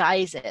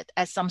disguise it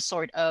as some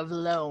sort of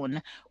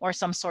loan or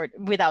some sort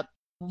without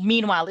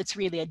Meanwhile, it's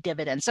really a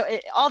dividend. So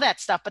all that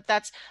stuff, but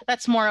that's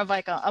more of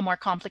like a more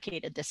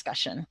complicated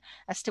discussion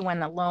as to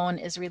when a loan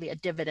is really a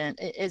dividend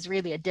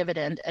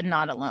and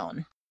not a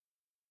loan.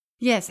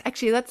 Yes,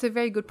 actually, that's a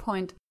very good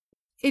point.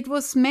 It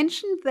was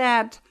mentioned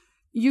that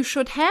you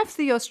should have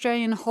the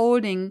Australian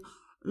holding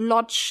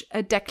lodge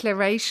a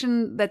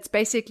declaration that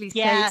basically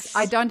says,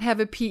 I don't have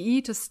a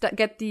PE to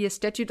get the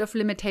statute of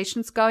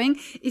limitations going.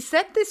 Is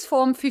that this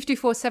form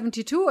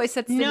 5472 or is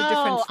that still a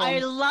different form? No, I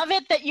love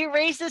it that you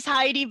raised this,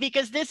 Heidi,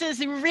 because this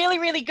is really,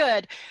 really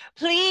good.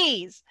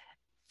 Please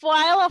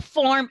file a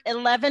form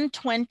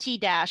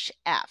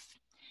 1120-F.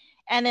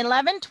 And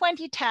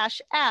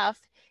 1120-F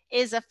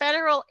is a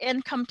federal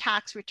income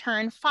tax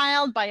return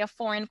filed by a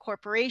foreign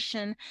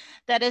corporation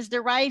that is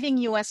deriving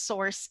U.S.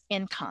 source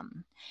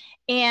income.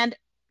 And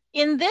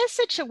in this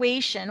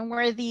situation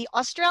where the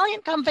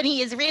Australian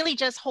company is really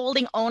just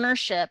holding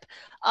ownership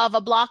of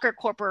a blocker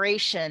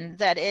corporation,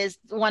 that is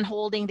the one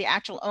holding the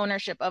actual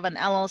ownership of an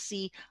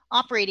LLC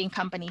operating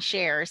company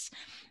shares,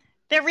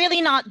 they're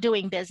really not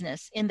doing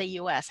business in the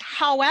US.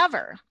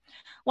 However,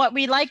 what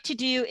we like to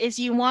do is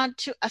you want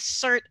to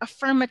assert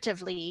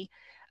affirmatively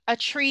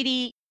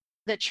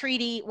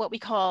what we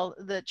call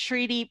the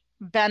treaty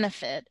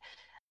benefit,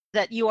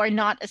 that you are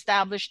not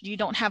established, you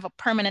don't have a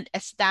permanent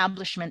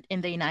establishment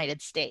in the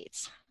United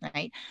States,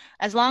 right?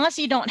 As long as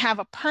you don't have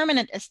a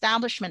permanent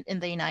establishment in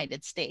the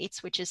United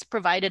States, which is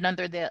provided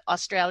under the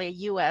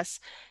Australia-US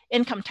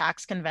Income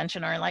Tax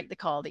Convention, or like they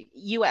call the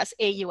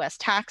USA-US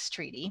Tax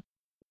Treaty,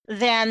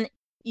 then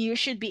you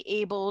should be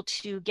able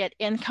to get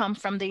income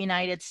from the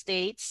United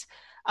States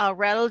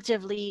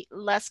relatively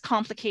less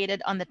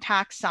complicated on the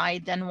tax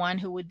side than one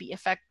who would be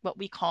what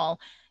we call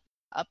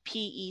a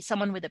PE,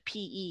 someone with a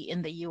PE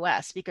in the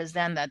US, because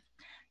then that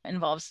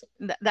involves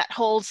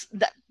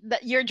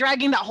that you're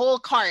dragging that whole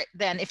cart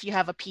then if you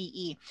have a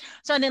PE.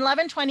 So an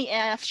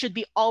 1120-F should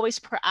be always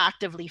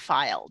proactively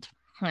filed,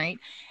 right?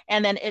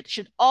 And then it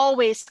should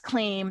always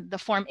claim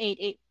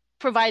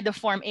provide the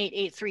form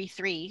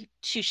 8833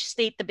 to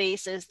state the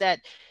basis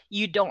that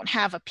you don't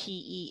have a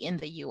PE in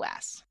the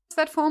US. Is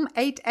that form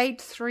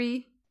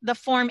 883? The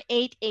form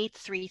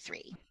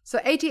 8833. So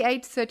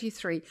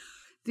 8833.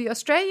 The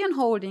Australian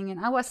holding in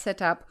our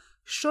setup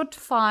should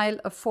file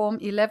a form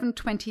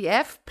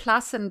 1120-F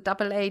plus an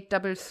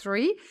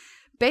 8833,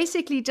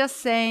 basically just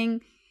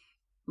saying,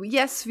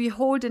 yes, we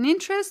hold an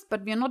interest,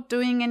 but we're not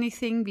doing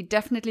anything. We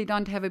definitely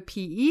don't have a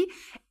PE.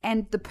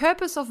 And the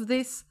purpose of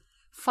this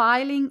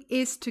filing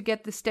is to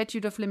get the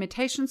statute of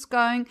limitations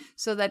going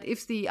so that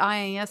if the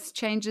IAS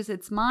changes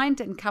its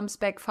mind and comes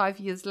back 5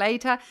 years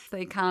later,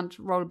 they can't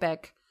roll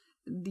back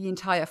the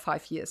entire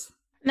 5 years.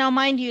 Now,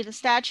 mind you, the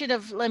statute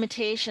of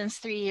limitations,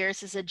 3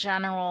 years, is a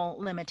general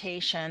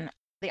limitation.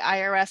 The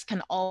IRS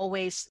can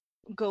always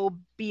go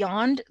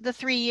beyond the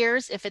 3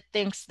 years if it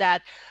thinks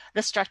that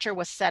the structure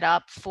was set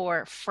up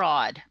for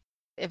fraud.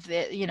 If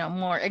the,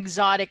 more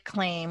exotic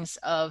claims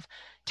of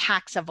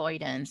tax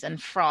avoidance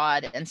and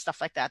fraud and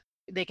stuff like that,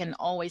 they can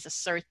always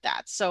assert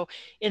that. So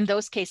in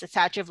those cases,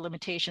 statute of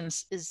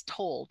limitations is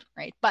told,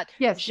 right? But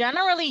yes,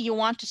 generally you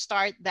want to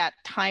start that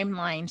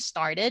timeline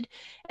started,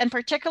 and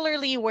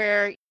particularly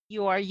where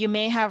you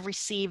may have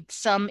received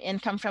some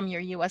income from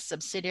your US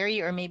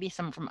subsidiary or maybe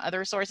some from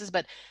other sources,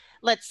 but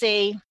let's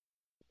say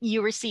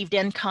you received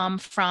income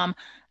from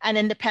an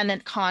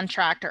independent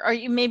contractor, or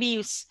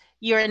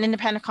you're an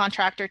independent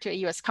contractor to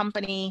a US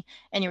company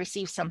and you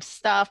receive some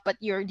stuff, but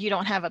you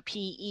don't have a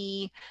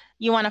PE.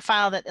 You want to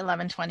file that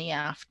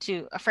 1120-F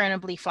to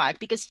affirmatively flag,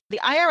 because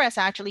the IRS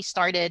actually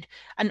started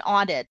an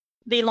audit.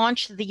 They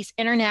launched these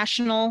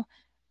international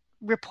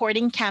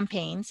reporting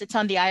campaigns. It's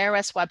on the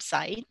IRS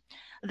website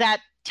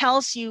that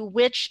tells you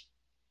which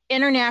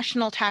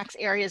international tax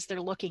areas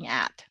they're looking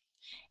at.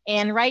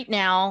 And right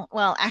now,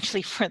 well,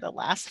 actually for the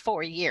last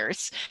 4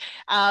 years,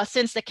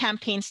 since the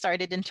campaign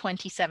started in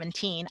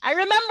 2017, I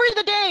remember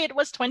the day, it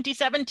was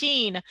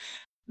 2017,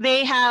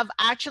 they have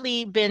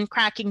actually been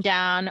cracking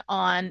down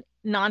on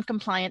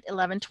non-compliant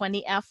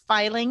 1120-F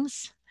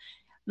filings,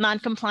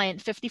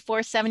 non-compliant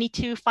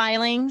 5472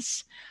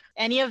 filings.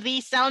 Any of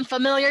these sound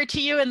familiar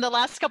to you in the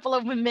last couple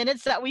of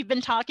minutes that we've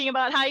been talking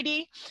about,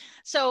 Heidi?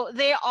 So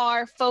they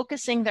are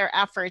focusing their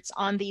efforts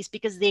on these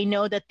because they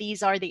know that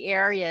these are the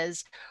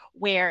areas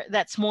where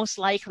that's most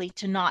likely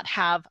to not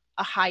have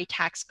a high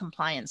tax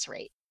compliance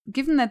rate.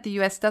 Given that the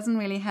US doesn't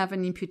really have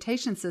an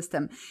imputation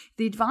system,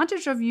 the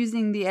advantage of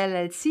using the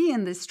LLC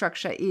in this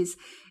structure is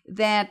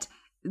that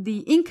the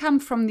income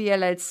from the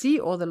LLC,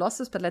 or the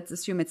losses, but let's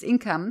assume it's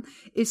income,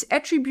 is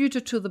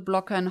attributed to the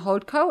blocker and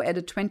holdco at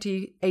a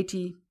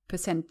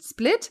 20-80%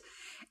 split.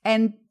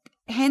 And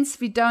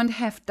hence we don't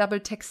have double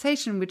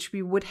taxation, which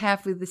we would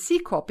have with the C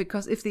Corp,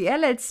 because if the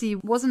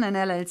LLC wasn't an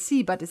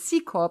LLC but a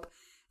C Corp,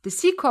 the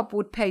C Corp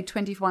would pay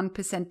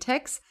 21%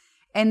 tax,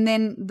 and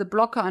then the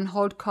blocker and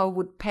holdco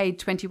would pay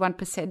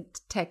 21%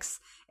 tax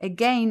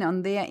again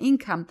on their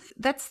income.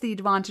 That's the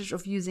advantage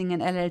of using an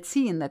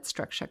LLC in that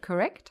structure,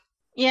 correct?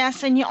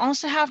 Yes, and you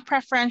also have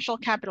preferential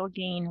capital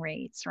gain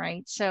rates,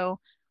 right? So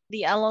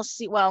The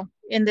LLC, well,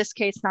 in this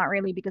case, not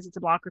really because it's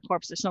a blocker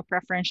corp. So there's no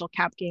preferential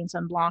cap gains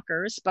on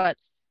blockers, but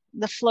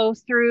the flow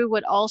through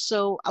would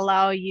also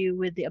allow you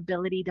with the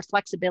ability, the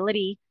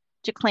flexibility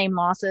to claim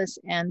losses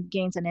and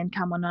gains and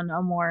income on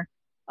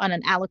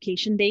an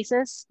allocation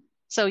basis.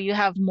 So you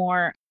have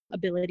more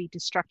ability to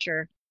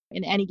structure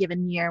in any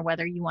given year,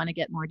 whether you want to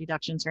get more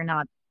deductions or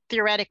not,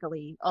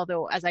 theoretically.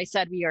 Although, as I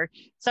said, we are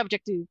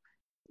subject to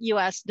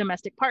US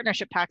domestic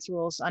partnership tax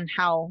rules on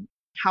how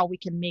we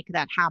can make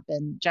that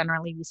happen.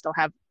 Generally, we still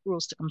have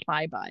rules to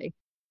comply by,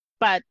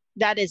 but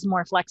that is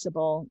more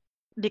flexible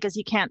because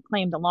you can't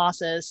claim the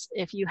losses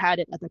if you had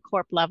it at the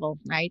corp level,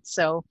 right?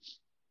 So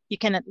you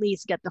can at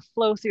least get the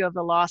flow through of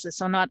the losses.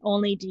 So not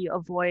only do you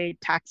avoid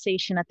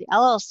taxation at the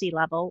LLC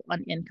level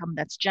on income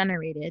that's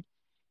generated,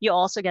 you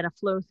also get a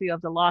flow through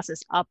of the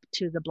losses up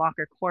to the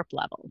blocker corp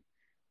level,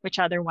 which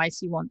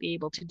otherwise you won't be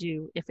able to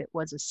do if it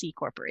was a C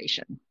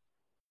corporation.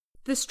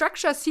 The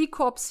structure C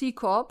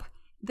Corp,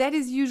 that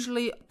is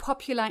usually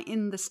popular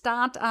in the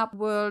startup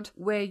world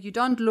where you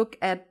don't look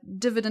at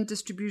dividend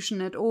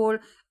distribution at all.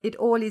 It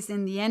all is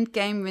in the end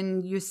game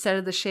when you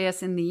sell the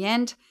shares in the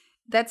end.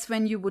 That's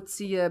when you would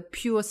see a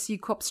pure C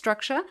Corp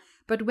structure.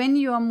 But when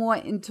you are more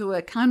into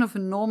a kind of a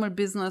normal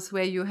business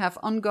where you have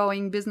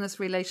ongoing business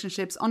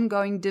relationships,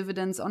 ongoing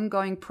dividends,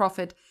 ongoing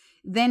profit,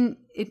 then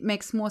it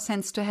makes more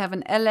sense to have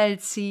an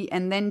LLC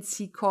and then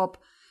C Corp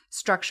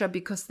structure,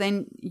 because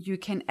then you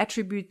can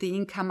attribute the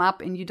income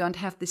up and you don't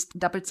have this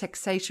double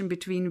taxation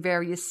between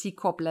various C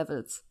Corp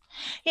levels.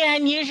 Yeah,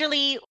 and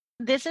usually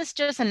this is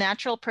just a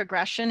natural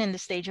progression in the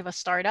stage of a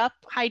startup,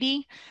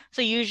 Heidi.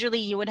 So usually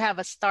you would have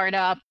a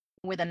startup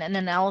with an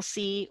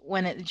LLC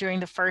during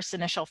the first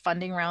initial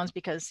funding rounds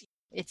because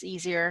it's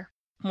easier,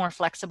 more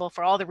flexible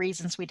for all the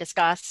reasons we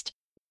discussed,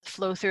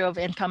 flow through of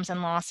incomes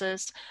and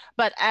losses.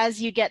 But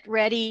as you get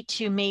ready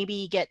to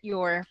maybe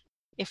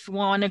if you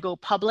want to go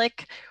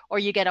public or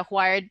you get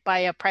acquired by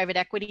a private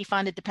equity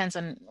fund, it depends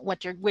on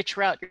which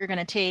route you're going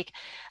to take.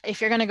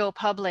 If you're going to go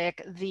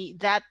public,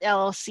 that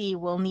LLC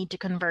will need to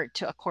convert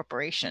to a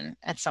corporation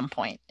at some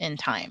point in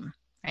time,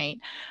 right?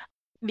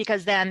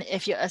 Because then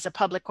if you, as a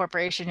public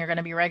corporation, you're going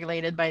to be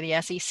regulated by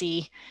the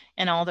SEC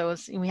and all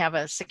those. We have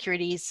a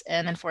Securities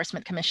and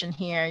Enforcement Commission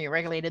here. You're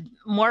regulated,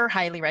 more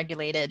highly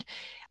regulated,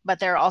 but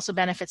there are also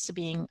benefits to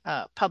being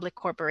a public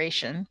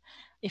corporation.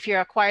 If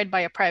you're acquired by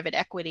a private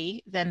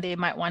equity, then they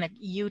might want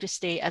you to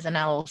stay as an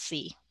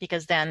LLC,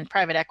 because then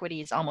private equity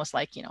is almost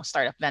like,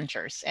 startup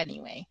ventures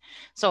anyway.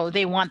 So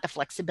they want the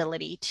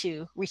flexibility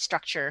to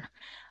restructure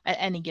at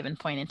any given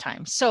point in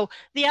time. So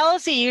the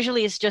LLC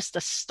usually is just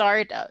a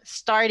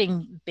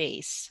starting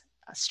base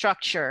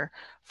structure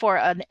for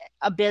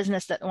a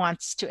business that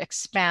wants to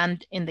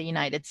expand in the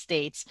United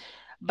States.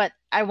 But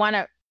I want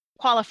to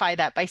qualify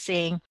that by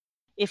saying,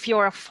 if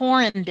you're a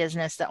foreign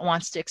business that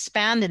wants to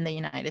expand in the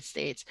United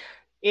States,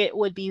 it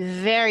would be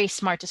very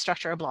smart to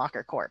structure a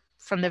blocker corp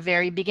from the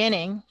very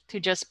beginning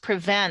to just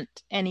prevent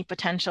any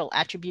potential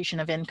attribution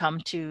of income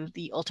to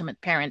the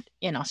ultimate parent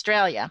in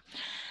Australia.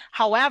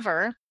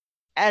 However,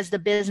 as the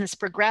business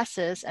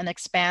progresses and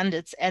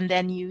expands, and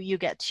then you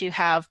get to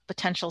have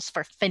potentials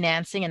for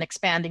financing and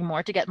expanding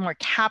more to get more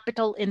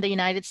capital in the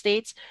United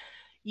States,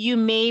 you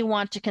may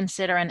want to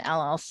consider an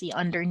LLC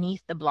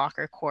underneath the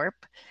blocker corp,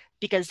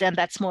 because then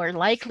that's more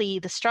likely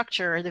the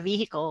structure or the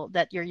vehicle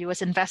that your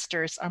US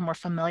investors are more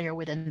familiar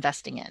with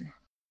investing in.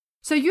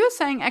 So you're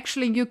saying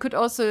actually you could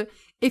also,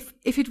 if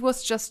it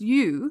was just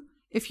you,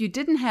 if you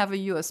didn't have a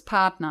US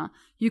partner,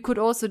 you could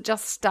also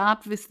just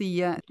start with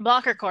the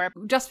blocker corp.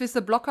 Just with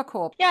the blocker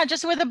corp. Yeah,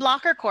 just with the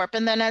blocker corp.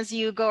 And then as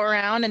you go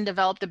around and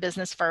develop the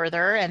business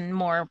further and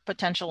more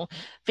potential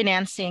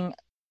financing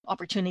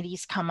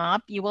opportunities come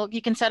up,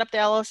 you can set up the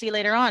LLC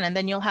later on, and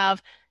then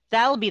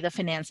that'll be the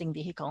financing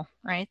vehicle,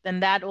 right? Then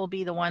that will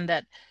be the one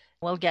that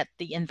will get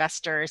the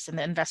investors, and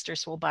the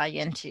investors will buy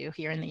into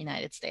here in the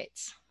United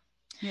States.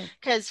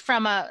 Because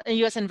from a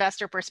US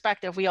investor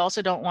perspective, we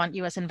also don't want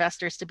US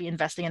investors to be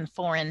investing in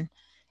foreign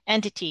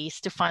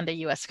entities to fund a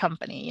US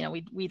company.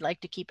 We'd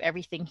like to keep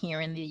everything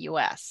here in the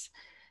US,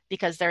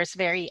 because there's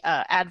very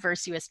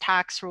adverse US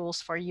tax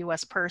rules for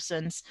US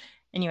persons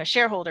and US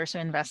shareholders who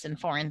invest in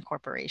foreign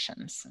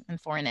corporations and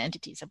foreign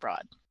entities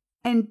abroad.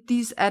 And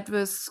these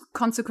adverse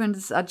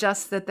consequences are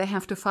just that they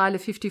have to file a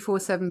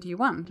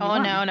 5471. Oh,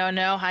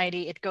 no,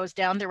 Heidi. It goes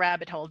down the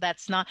rabbit hole.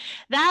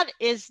 That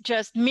is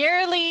just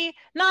merely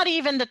not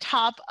even the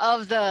top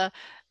of the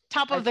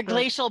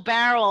glacial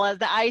barrel of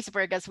the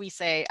iceberg, as we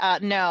say.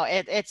 No,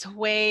 it's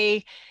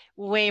way,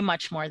 way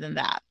much more than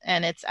that.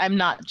 And I'm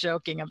not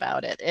joking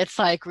about it. It's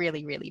like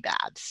really, really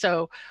bad.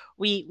 So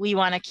we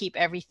want to keep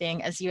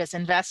everything as US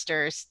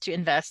investors to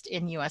invest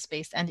in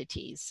US-based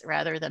entities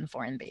rather than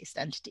foreign-based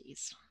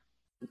entities.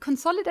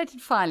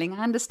 Consolidated filing.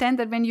 I understand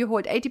that when you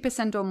hold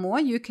 80% or more,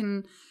 you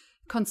can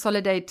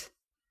consolidately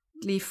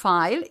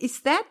file.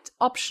 Is that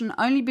option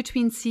only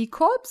between C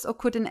Corps, or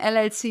could an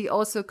LLC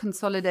also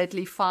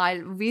consolidately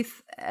file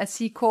with a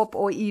C Corp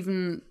or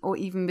even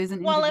with an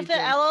individual? Well, if the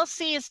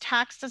LLC is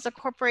taxed as a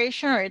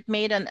corporation, or it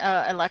made an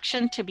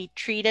election to be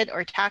treated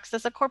or taxed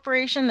as a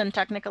corporation, then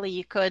technically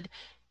you could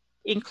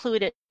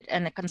include it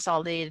in a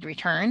consolidated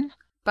return.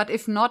 But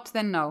if not,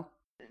 then no.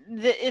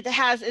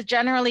 It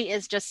generally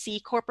is just C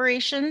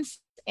corporations.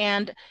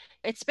 And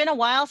it's been a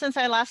while since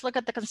I last looked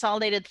at the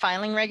consolidated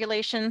filing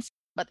regulations,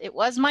 but it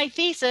was my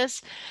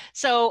thesis.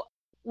 So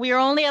we are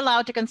only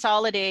allowed to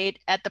consolidate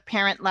at the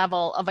parent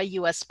level of a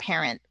US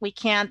parent. We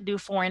can't do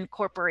foreign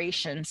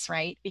corporations,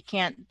 right? We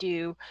can't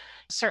do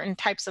certain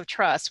types of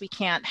trusts. We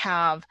can't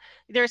have,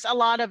 there's a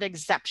lot of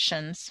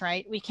exceptions,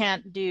 right? We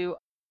can't do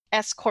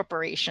S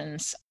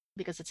corporations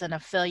because it's an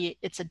affiliate,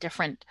 it's a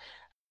different,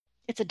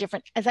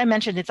 as I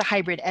mentioned, it's a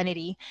hybrid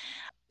entity.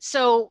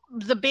 So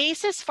the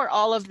basis for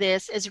all of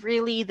this is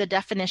really the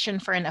definition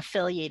for an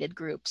affiliated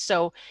group.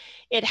 So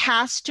it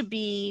has to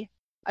be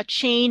a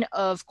chain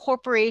of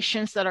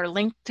corporations that are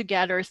linked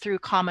together through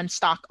common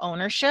stock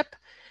ownership.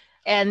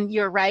 And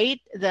you're right,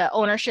 the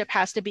ownership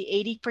has to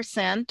be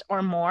 80%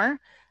 or more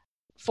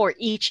for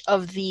each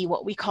of the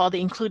what we call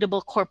the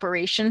includable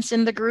corporations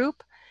in the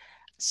group.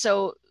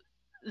 So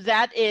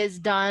that is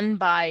done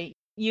by,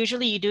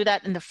 usually you do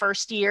that in the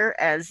first year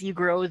as you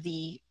grow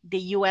the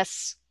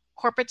US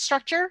corporate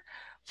structure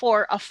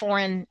for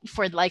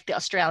like the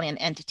Australian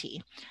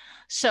entity.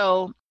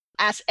 So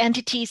as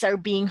entities are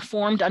being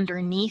formed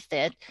underneath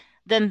it,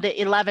 then the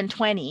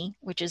 1120,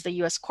 which is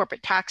the US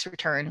corporate tax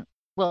return,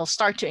 will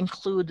start to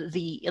include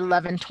the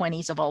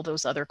 1120s of all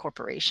those other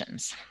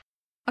corporations.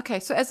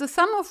 Okay, so as a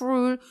sum of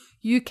rule,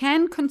 you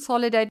can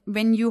consolidate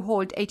when you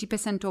hold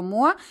 80% or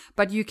more,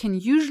 but you can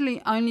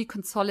usually only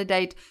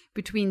consolidate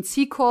between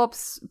C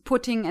Corps,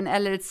 putting an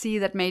LLC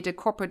that made a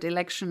corporate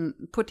election,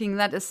 putting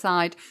that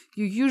aside.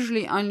 You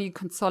usually only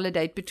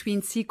consolidate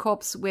between C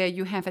Corps where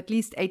you have at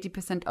least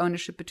 80%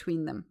 ownership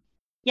between them.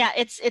 Yeah,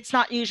 it's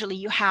not usually,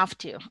 you have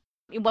to.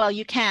 Well,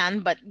 you can,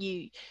 but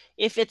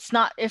if it's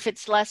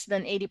less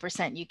than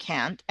 80%, you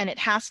can't, and it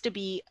has to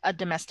be a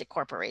domestic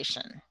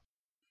corporation.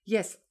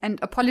 Yes, and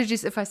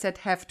apologies if I said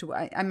have to.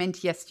 I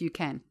meant yes, you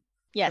can.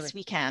 Yes, sorry.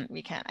 We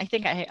can. I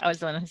think I was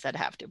the one who said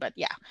have to, but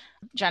yeah,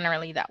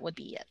 generally that would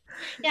be it.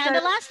 Yeah, and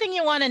the last thing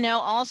you want to know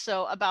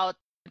also about,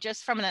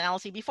 just from an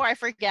LLC, before I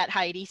forget,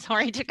 Heidi,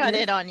 sorry to cut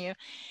it on you,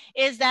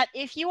 is that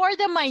if you are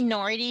the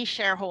minority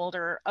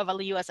shareholder of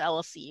a US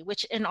LLC,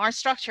 which in our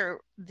structure,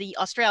 the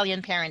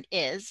Australian parent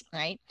is,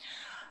 right?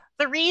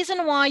 The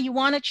reason why you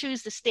want to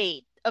choose the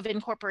state of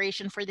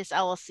incorporation for this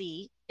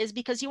LLC is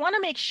because you want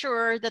to make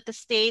sure that the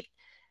state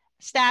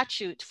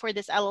statute for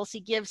this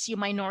LLC gives you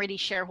minority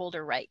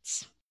shareholder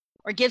rights,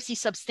 or gives you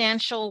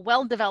substantial,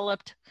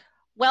 well-developed,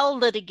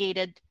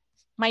 well-litigated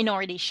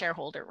minority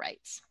shareholder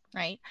rights,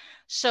 right?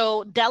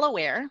 So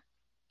Delaware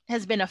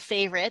has been a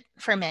favorite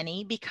for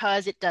many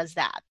because it does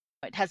that.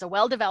 It has a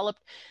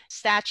well-developed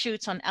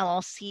statutes on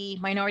LLC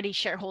minority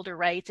shareholder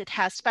rights. It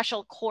has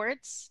special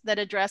courts that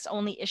address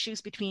only issues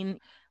between,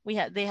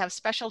 they have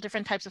special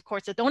different types of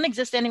courts that don't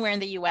exist anywhere in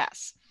the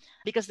US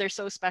because they're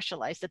so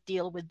specialized, that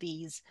deal with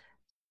these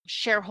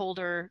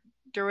shareholder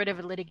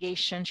derivative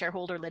litigation,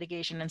 shareholder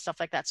litigation, and stuff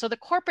like that. So the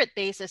corporate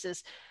basis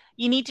is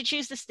you need to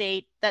choose the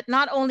state that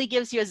not only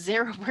gives you a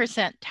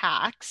 0%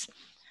 tax,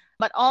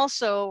 but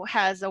also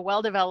has a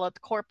well-developed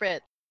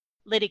corporate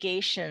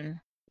litigation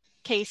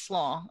case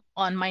law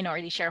on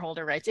minority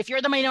shareholder rights. If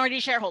you're the minority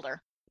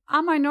shareholder.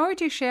 Are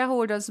minority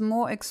shareholders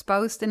more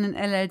exposed in an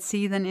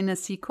LLC than in a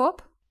C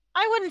Corp?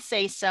 I wouldn't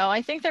say so.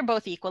 I think they're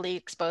both equally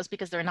exposed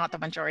because they're not the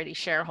majority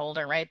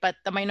shareholder, right? But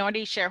the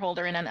minority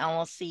shareholder in an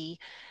LLC,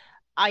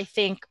 I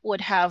think, would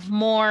have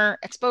more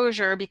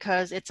exposure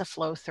because it's a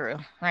flow through,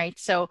 right?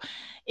 So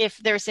if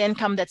there's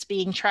income that's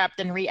being trapped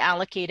and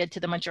reallocated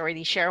to the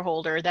majority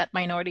shareholder, that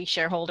minority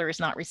shareholder is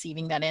not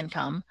receiving that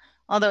income.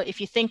 Although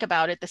if you think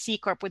about it, the C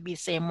Corp would be the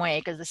same way,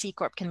 because the C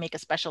Corp can make a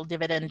special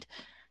dividend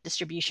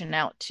distribution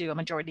out to a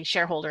majority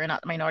shareholder and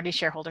not a minority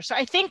shareholder. So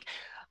I think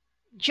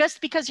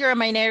just because you're a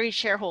minority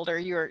shareholder,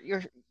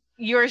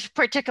 you're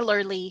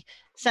particularly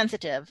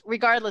sensitive,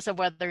 regardless of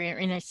whether you're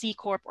in a C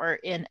Corp or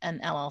in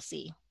an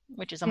LLC,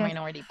 which is a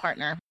minority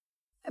partner.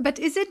 But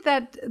is it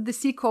that the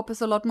C Corp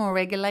is a lot more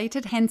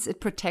regulated, hence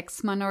it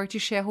protects minority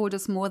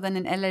shareholders more than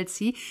an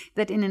LLC,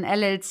 that in an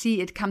LLC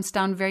it comes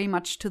down very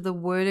much to the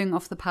wording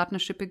of the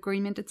partnership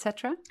agreement,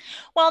 etc.?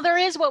 Well, there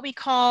is what we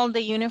call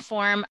the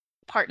Uniform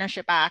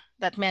Partnership Act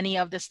that many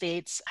of the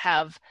states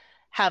have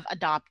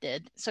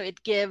adopted. So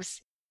it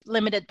gives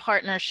limited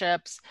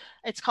partnerships.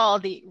 It's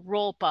called the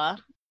ROLPA,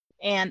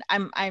 and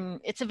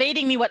it's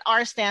evading me what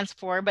R stands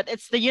for, but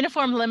it's the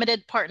Uniform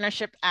Limited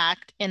Partnership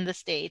Act in the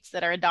states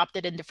that are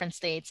adopted in different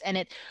states, and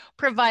it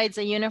provides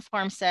a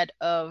uniform set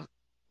of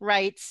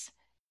rights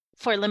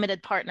for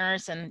limited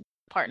partners and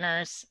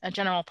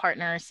general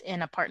partners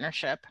in a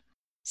partnership.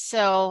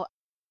 So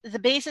the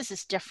basis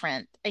is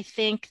different. I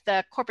think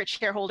the corporate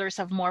shareholders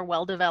have more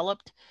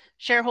well-developed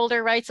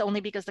shareholder rights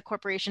only because the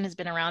corporation has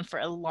been around for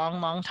a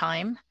long, long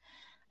time.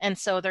 And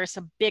so there's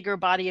a bigger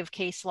body of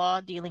case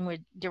law dealing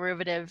with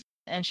derivative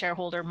and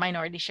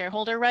minority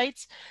shareholder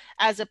rights,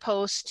 as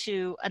opposed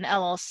to an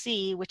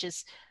LLC, which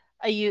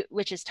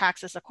is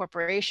taxed as a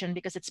corporation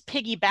because it's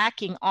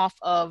piggybacking off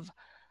of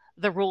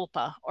the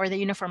RULPA, or the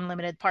Uniform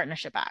Limited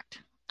Partnership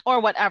Act. or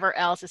whatever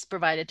else is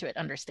provided to it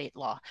under state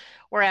law.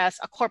 Whereas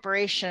a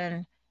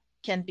corporation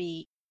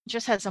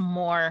just has a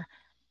more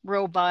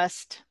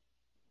robust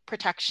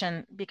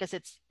protection because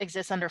it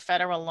exists under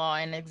federal law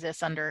and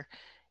exists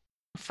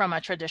from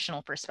a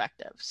traditional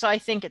perspective. So I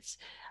think it's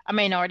a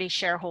minority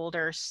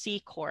shareholder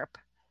C Corp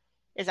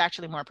is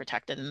actually more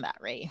protected in that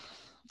way,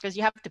 because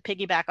you have to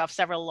piggyback off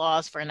several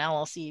laws for an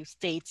LLC,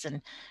 states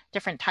and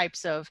different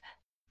types of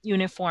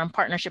uniform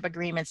partnership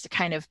agreements to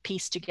kind of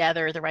piece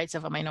together the rights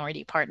of a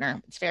minority partner.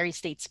 It's very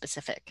state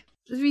specific.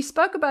 We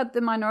spoke about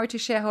the minority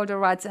shareholder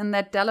rights and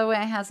that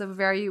Delaware has a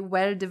very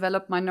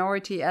well-developed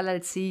minority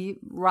LLC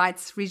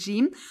rights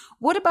regime.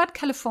 What about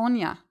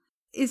California?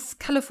 Is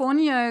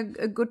California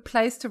a good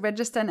place to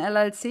register an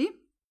LLC?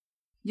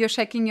 You're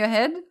shaking your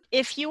head?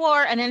 If you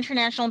are an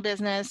international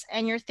business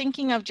and you're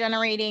thinking of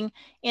generating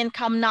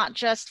income not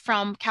just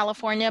from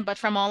California, but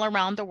from all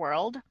around the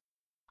world,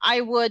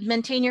 I would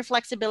maintain your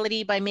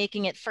flexibility by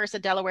making it first a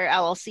Delaware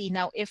LLC.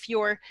 Now, if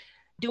you're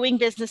doing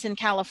business in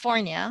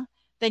California,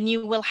 then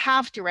you will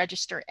have to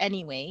register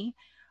anyway.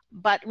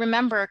 But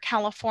remember,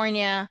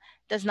 California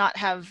does not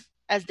have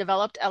as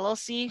developed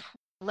LLC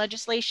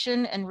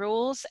legislation and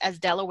rules as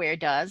Delaware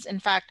does. In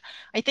fact,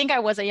 I think I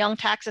was a young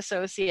tax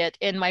associate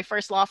in my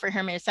first law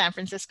firm in San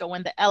Francisco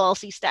when the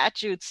LLC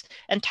statutes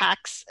and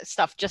tax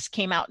stuff just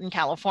came out in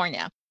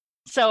California.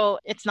 So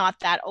it's not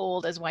that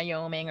old as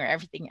Wyoming or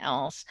everything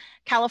else.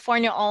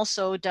 California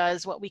also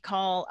does what we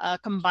call a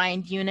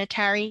combined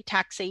unitary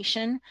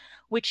taxation,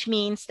 which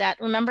means that,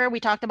 remember, we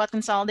talked about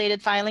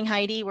consolidated filing,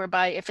 Heidi,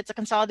 whereby if it's a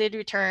consolidated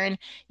return,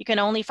 you can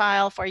only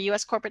file for a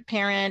U.S. corporate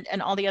parent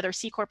and all the other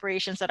C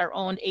corporations that are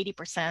owned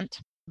 80%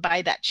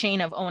 by that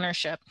chain of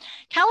ownership.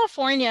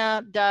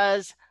 California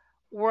does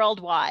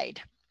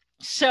worldwide.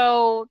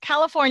 So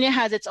California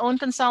has its own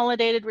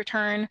consolidated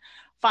return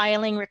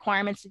filing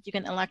requirements that you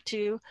can elect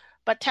to.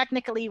 But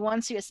technically,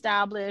 once you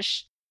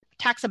establish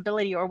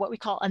taxability, or what we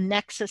call a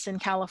nexus in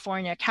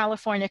California,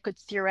 California could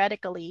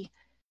theoretically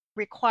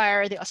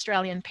require the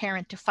Australian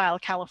parent to file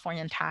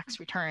Californian tax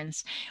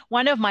returns.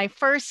 One of my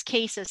first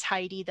cases,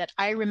 Heidi, that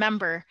I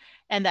remember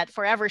and that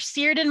forever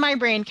seared in my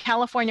brain,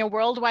 California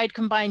worldwide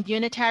combined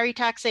unitary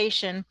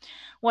taxation,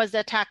 was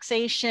the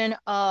taxation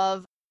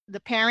of the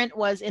parent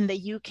was in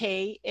the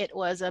UK. It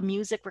was a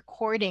music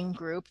recording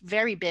group,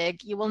 very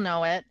big, you will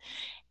know it.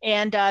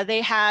 And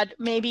they had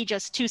maybe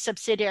just 2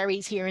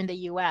 subsidiaries here in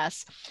the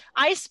US.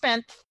 I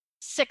spent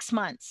 6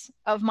 months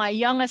of my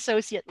young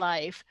associate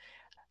life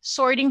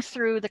sorting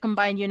through the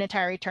combined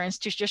unitary returns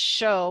to just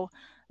show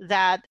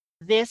that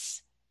the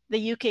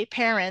UK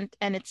parent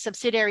and its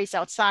subsidiaries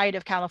outside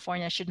of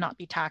California should not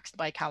be taxed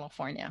by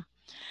California.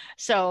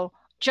 So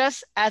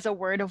just as a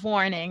word of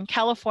warning,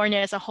 California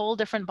is a whole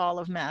different ball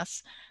of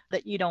mess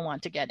that you don't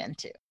want to get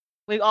into.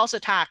 We also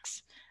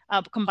tax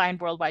combined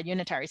worldwide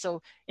unitary.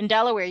 So in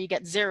Delaware, you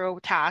get 0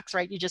 tax,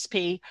 right? You just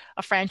pay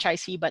a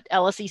franchise fee, but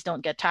LLCs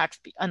don't get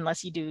taxed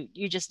unless you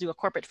just do a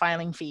corporate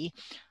filing fee,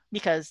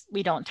 because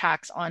we don't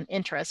tax on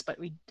interest, but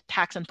we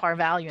tax on par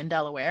value in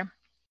Delaware.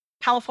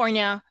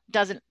 California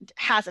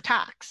has a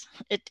tax.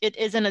 It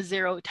isn't a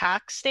 0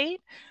 tax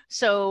state.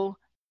 So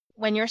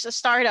when you're a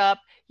startup,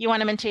 you want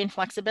to maintain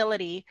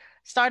flexibility.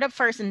 Start up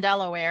first in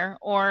Delaware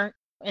or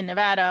in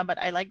Nevada, but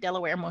I like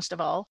Delaware most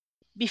of all,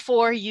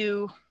 before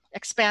you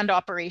expand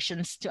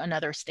operations to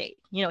another state.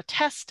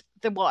 Test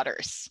the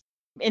waters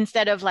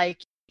instead of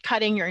like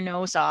cutting your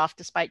nose off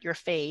despite your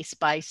face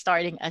by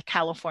starting a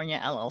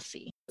California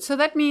LLC. So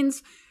that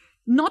means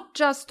not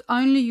just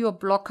only your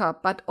blocker,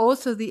 but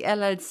also the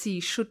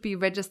LLC should be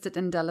registered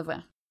in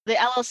Delaware. The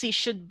LLC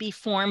should be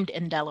formed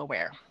in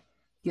Delaware.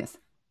 Yes.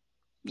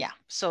 Yeah.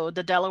 So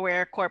the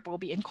Delaware Corp will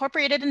be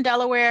incorporated in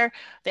Delaware.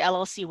 The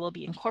LLC will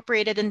be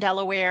incorporated in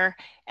Delaware.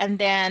 And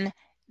then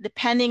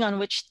depending on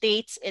which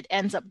states it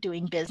ends up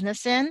doing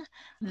business in,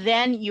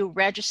 then you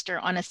register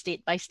on a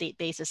state-by-state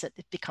basis that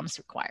it becomes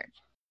required.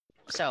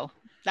 So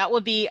that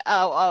would be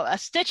a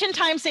stitch in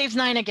time saves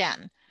 9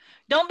 again.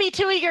 Don't be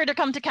too eager to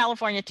come to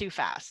California too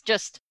fast.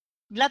 Just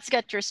let's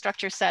get your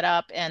structure set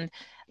up and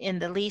in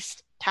the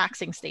least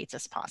taxing states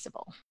as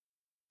possible.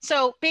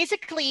 So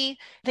basically,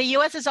 the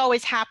U.S. is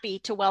always happy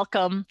to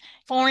welcome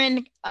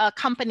foreign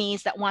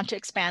companies that want to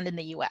expand in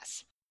the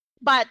U.S.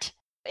 But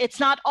it's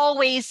not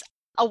always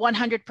a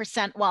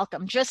 100%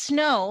 welcome. Just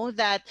know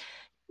that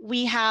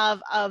we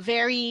have a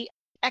very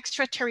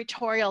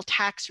extraterritorial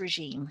tax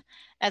regime,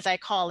 as I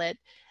call it,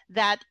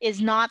 that is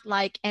not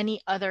like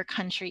any other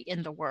country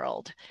in the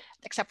world,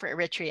 except for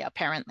Eritrea,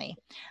 apparently.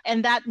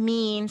 And that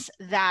means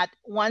that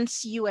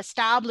once you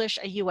establish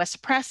a U.S.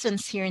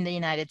 presence here in the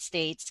United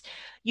States,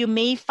 you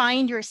may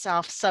find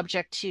yourself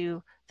subject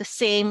to the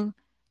same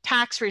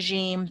tax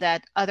regime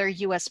that other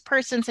U.S.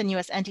 persons and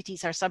U.S.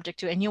 entities are subject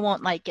to, and you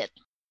won't like it.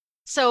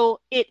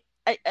 So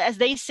as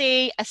they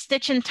say, a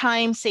stitch in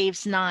time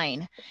saves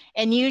 9.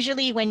 And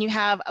usually when you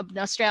have an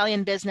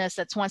Australian business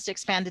that wants to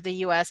expand to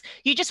the US,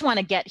 you just want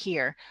to get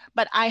here.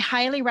 But I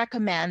highly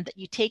recommend that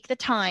you take the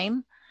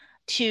time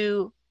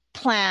to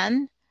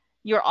plan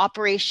your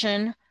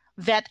operation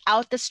vet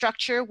out the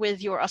structure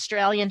with your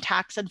Australian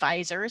tax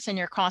advisors and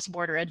your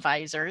cross-border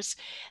advisors.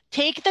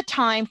 Take the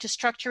time to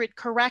structure it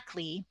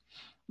correctly,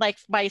 like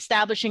by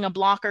establishing a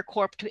blocker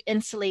corp to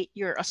insulate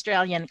your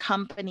Australian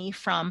company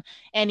from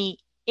any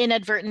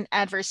inadvertent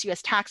adverse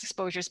US tax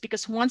exposures.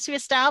 Because once you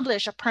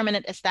establish a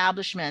permanent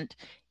establishment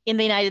in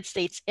the United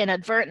States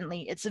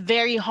inadvertently, it's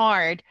very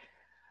hard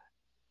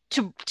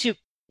to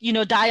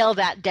dial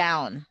that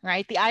down,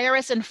 right? The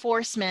IRS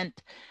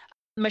enforcement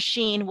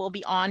machine will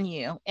be on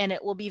you, and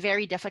it will be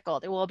very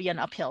difficult. It will be an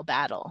uphill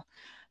battle.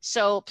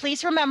 So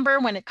please remember,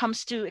 when it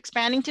comes to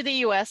expanding to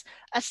the US,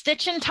 a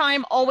stitch in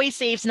time always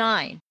saves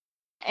 9.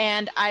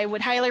 And I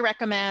would highly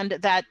recommend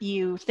that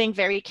you think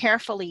very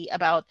carefully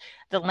about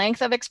the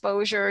length of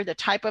exposure, the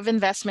type of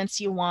investments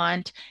you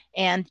want,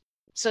 and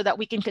so that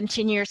we can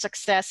continue your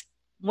success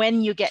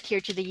when you get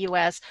here to the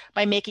US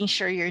by making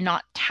sure you're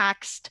not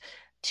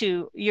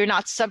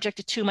subject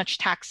to too much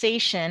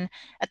taxation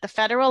at the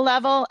federal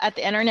level, at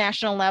the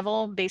international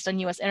level, based on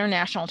US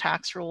international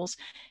tax rules.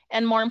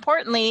 And more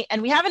importantly,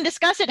 and we haven't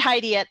discussed it,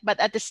 Heidi, yet, but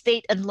at the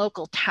state and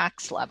local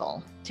tax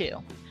level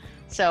too.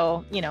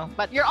 So,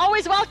 but you're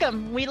always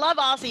welcome. We love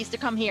Aussies to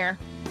come here.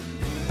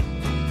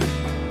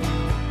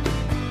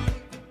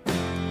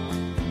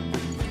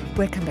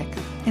 Welcome back.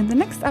 In the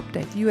next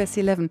update, US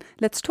 11,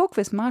 let's talk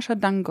with Marsha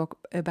Dangop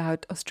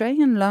about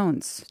Australian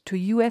loans to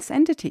US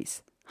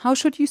entities. How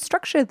should you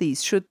structure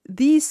these? Should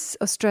these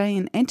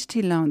Australian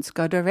entity loans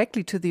go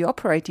directly to the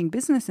operating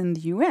business in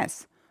the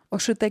US? Or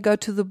should they go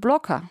to the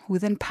blocker, who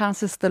then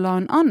passes the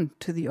loan on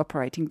to the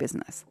operating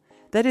business?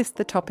 That is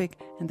the topic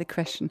and the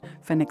question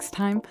for next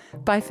time.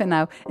 Bye for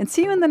now, and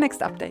see you in the next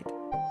update.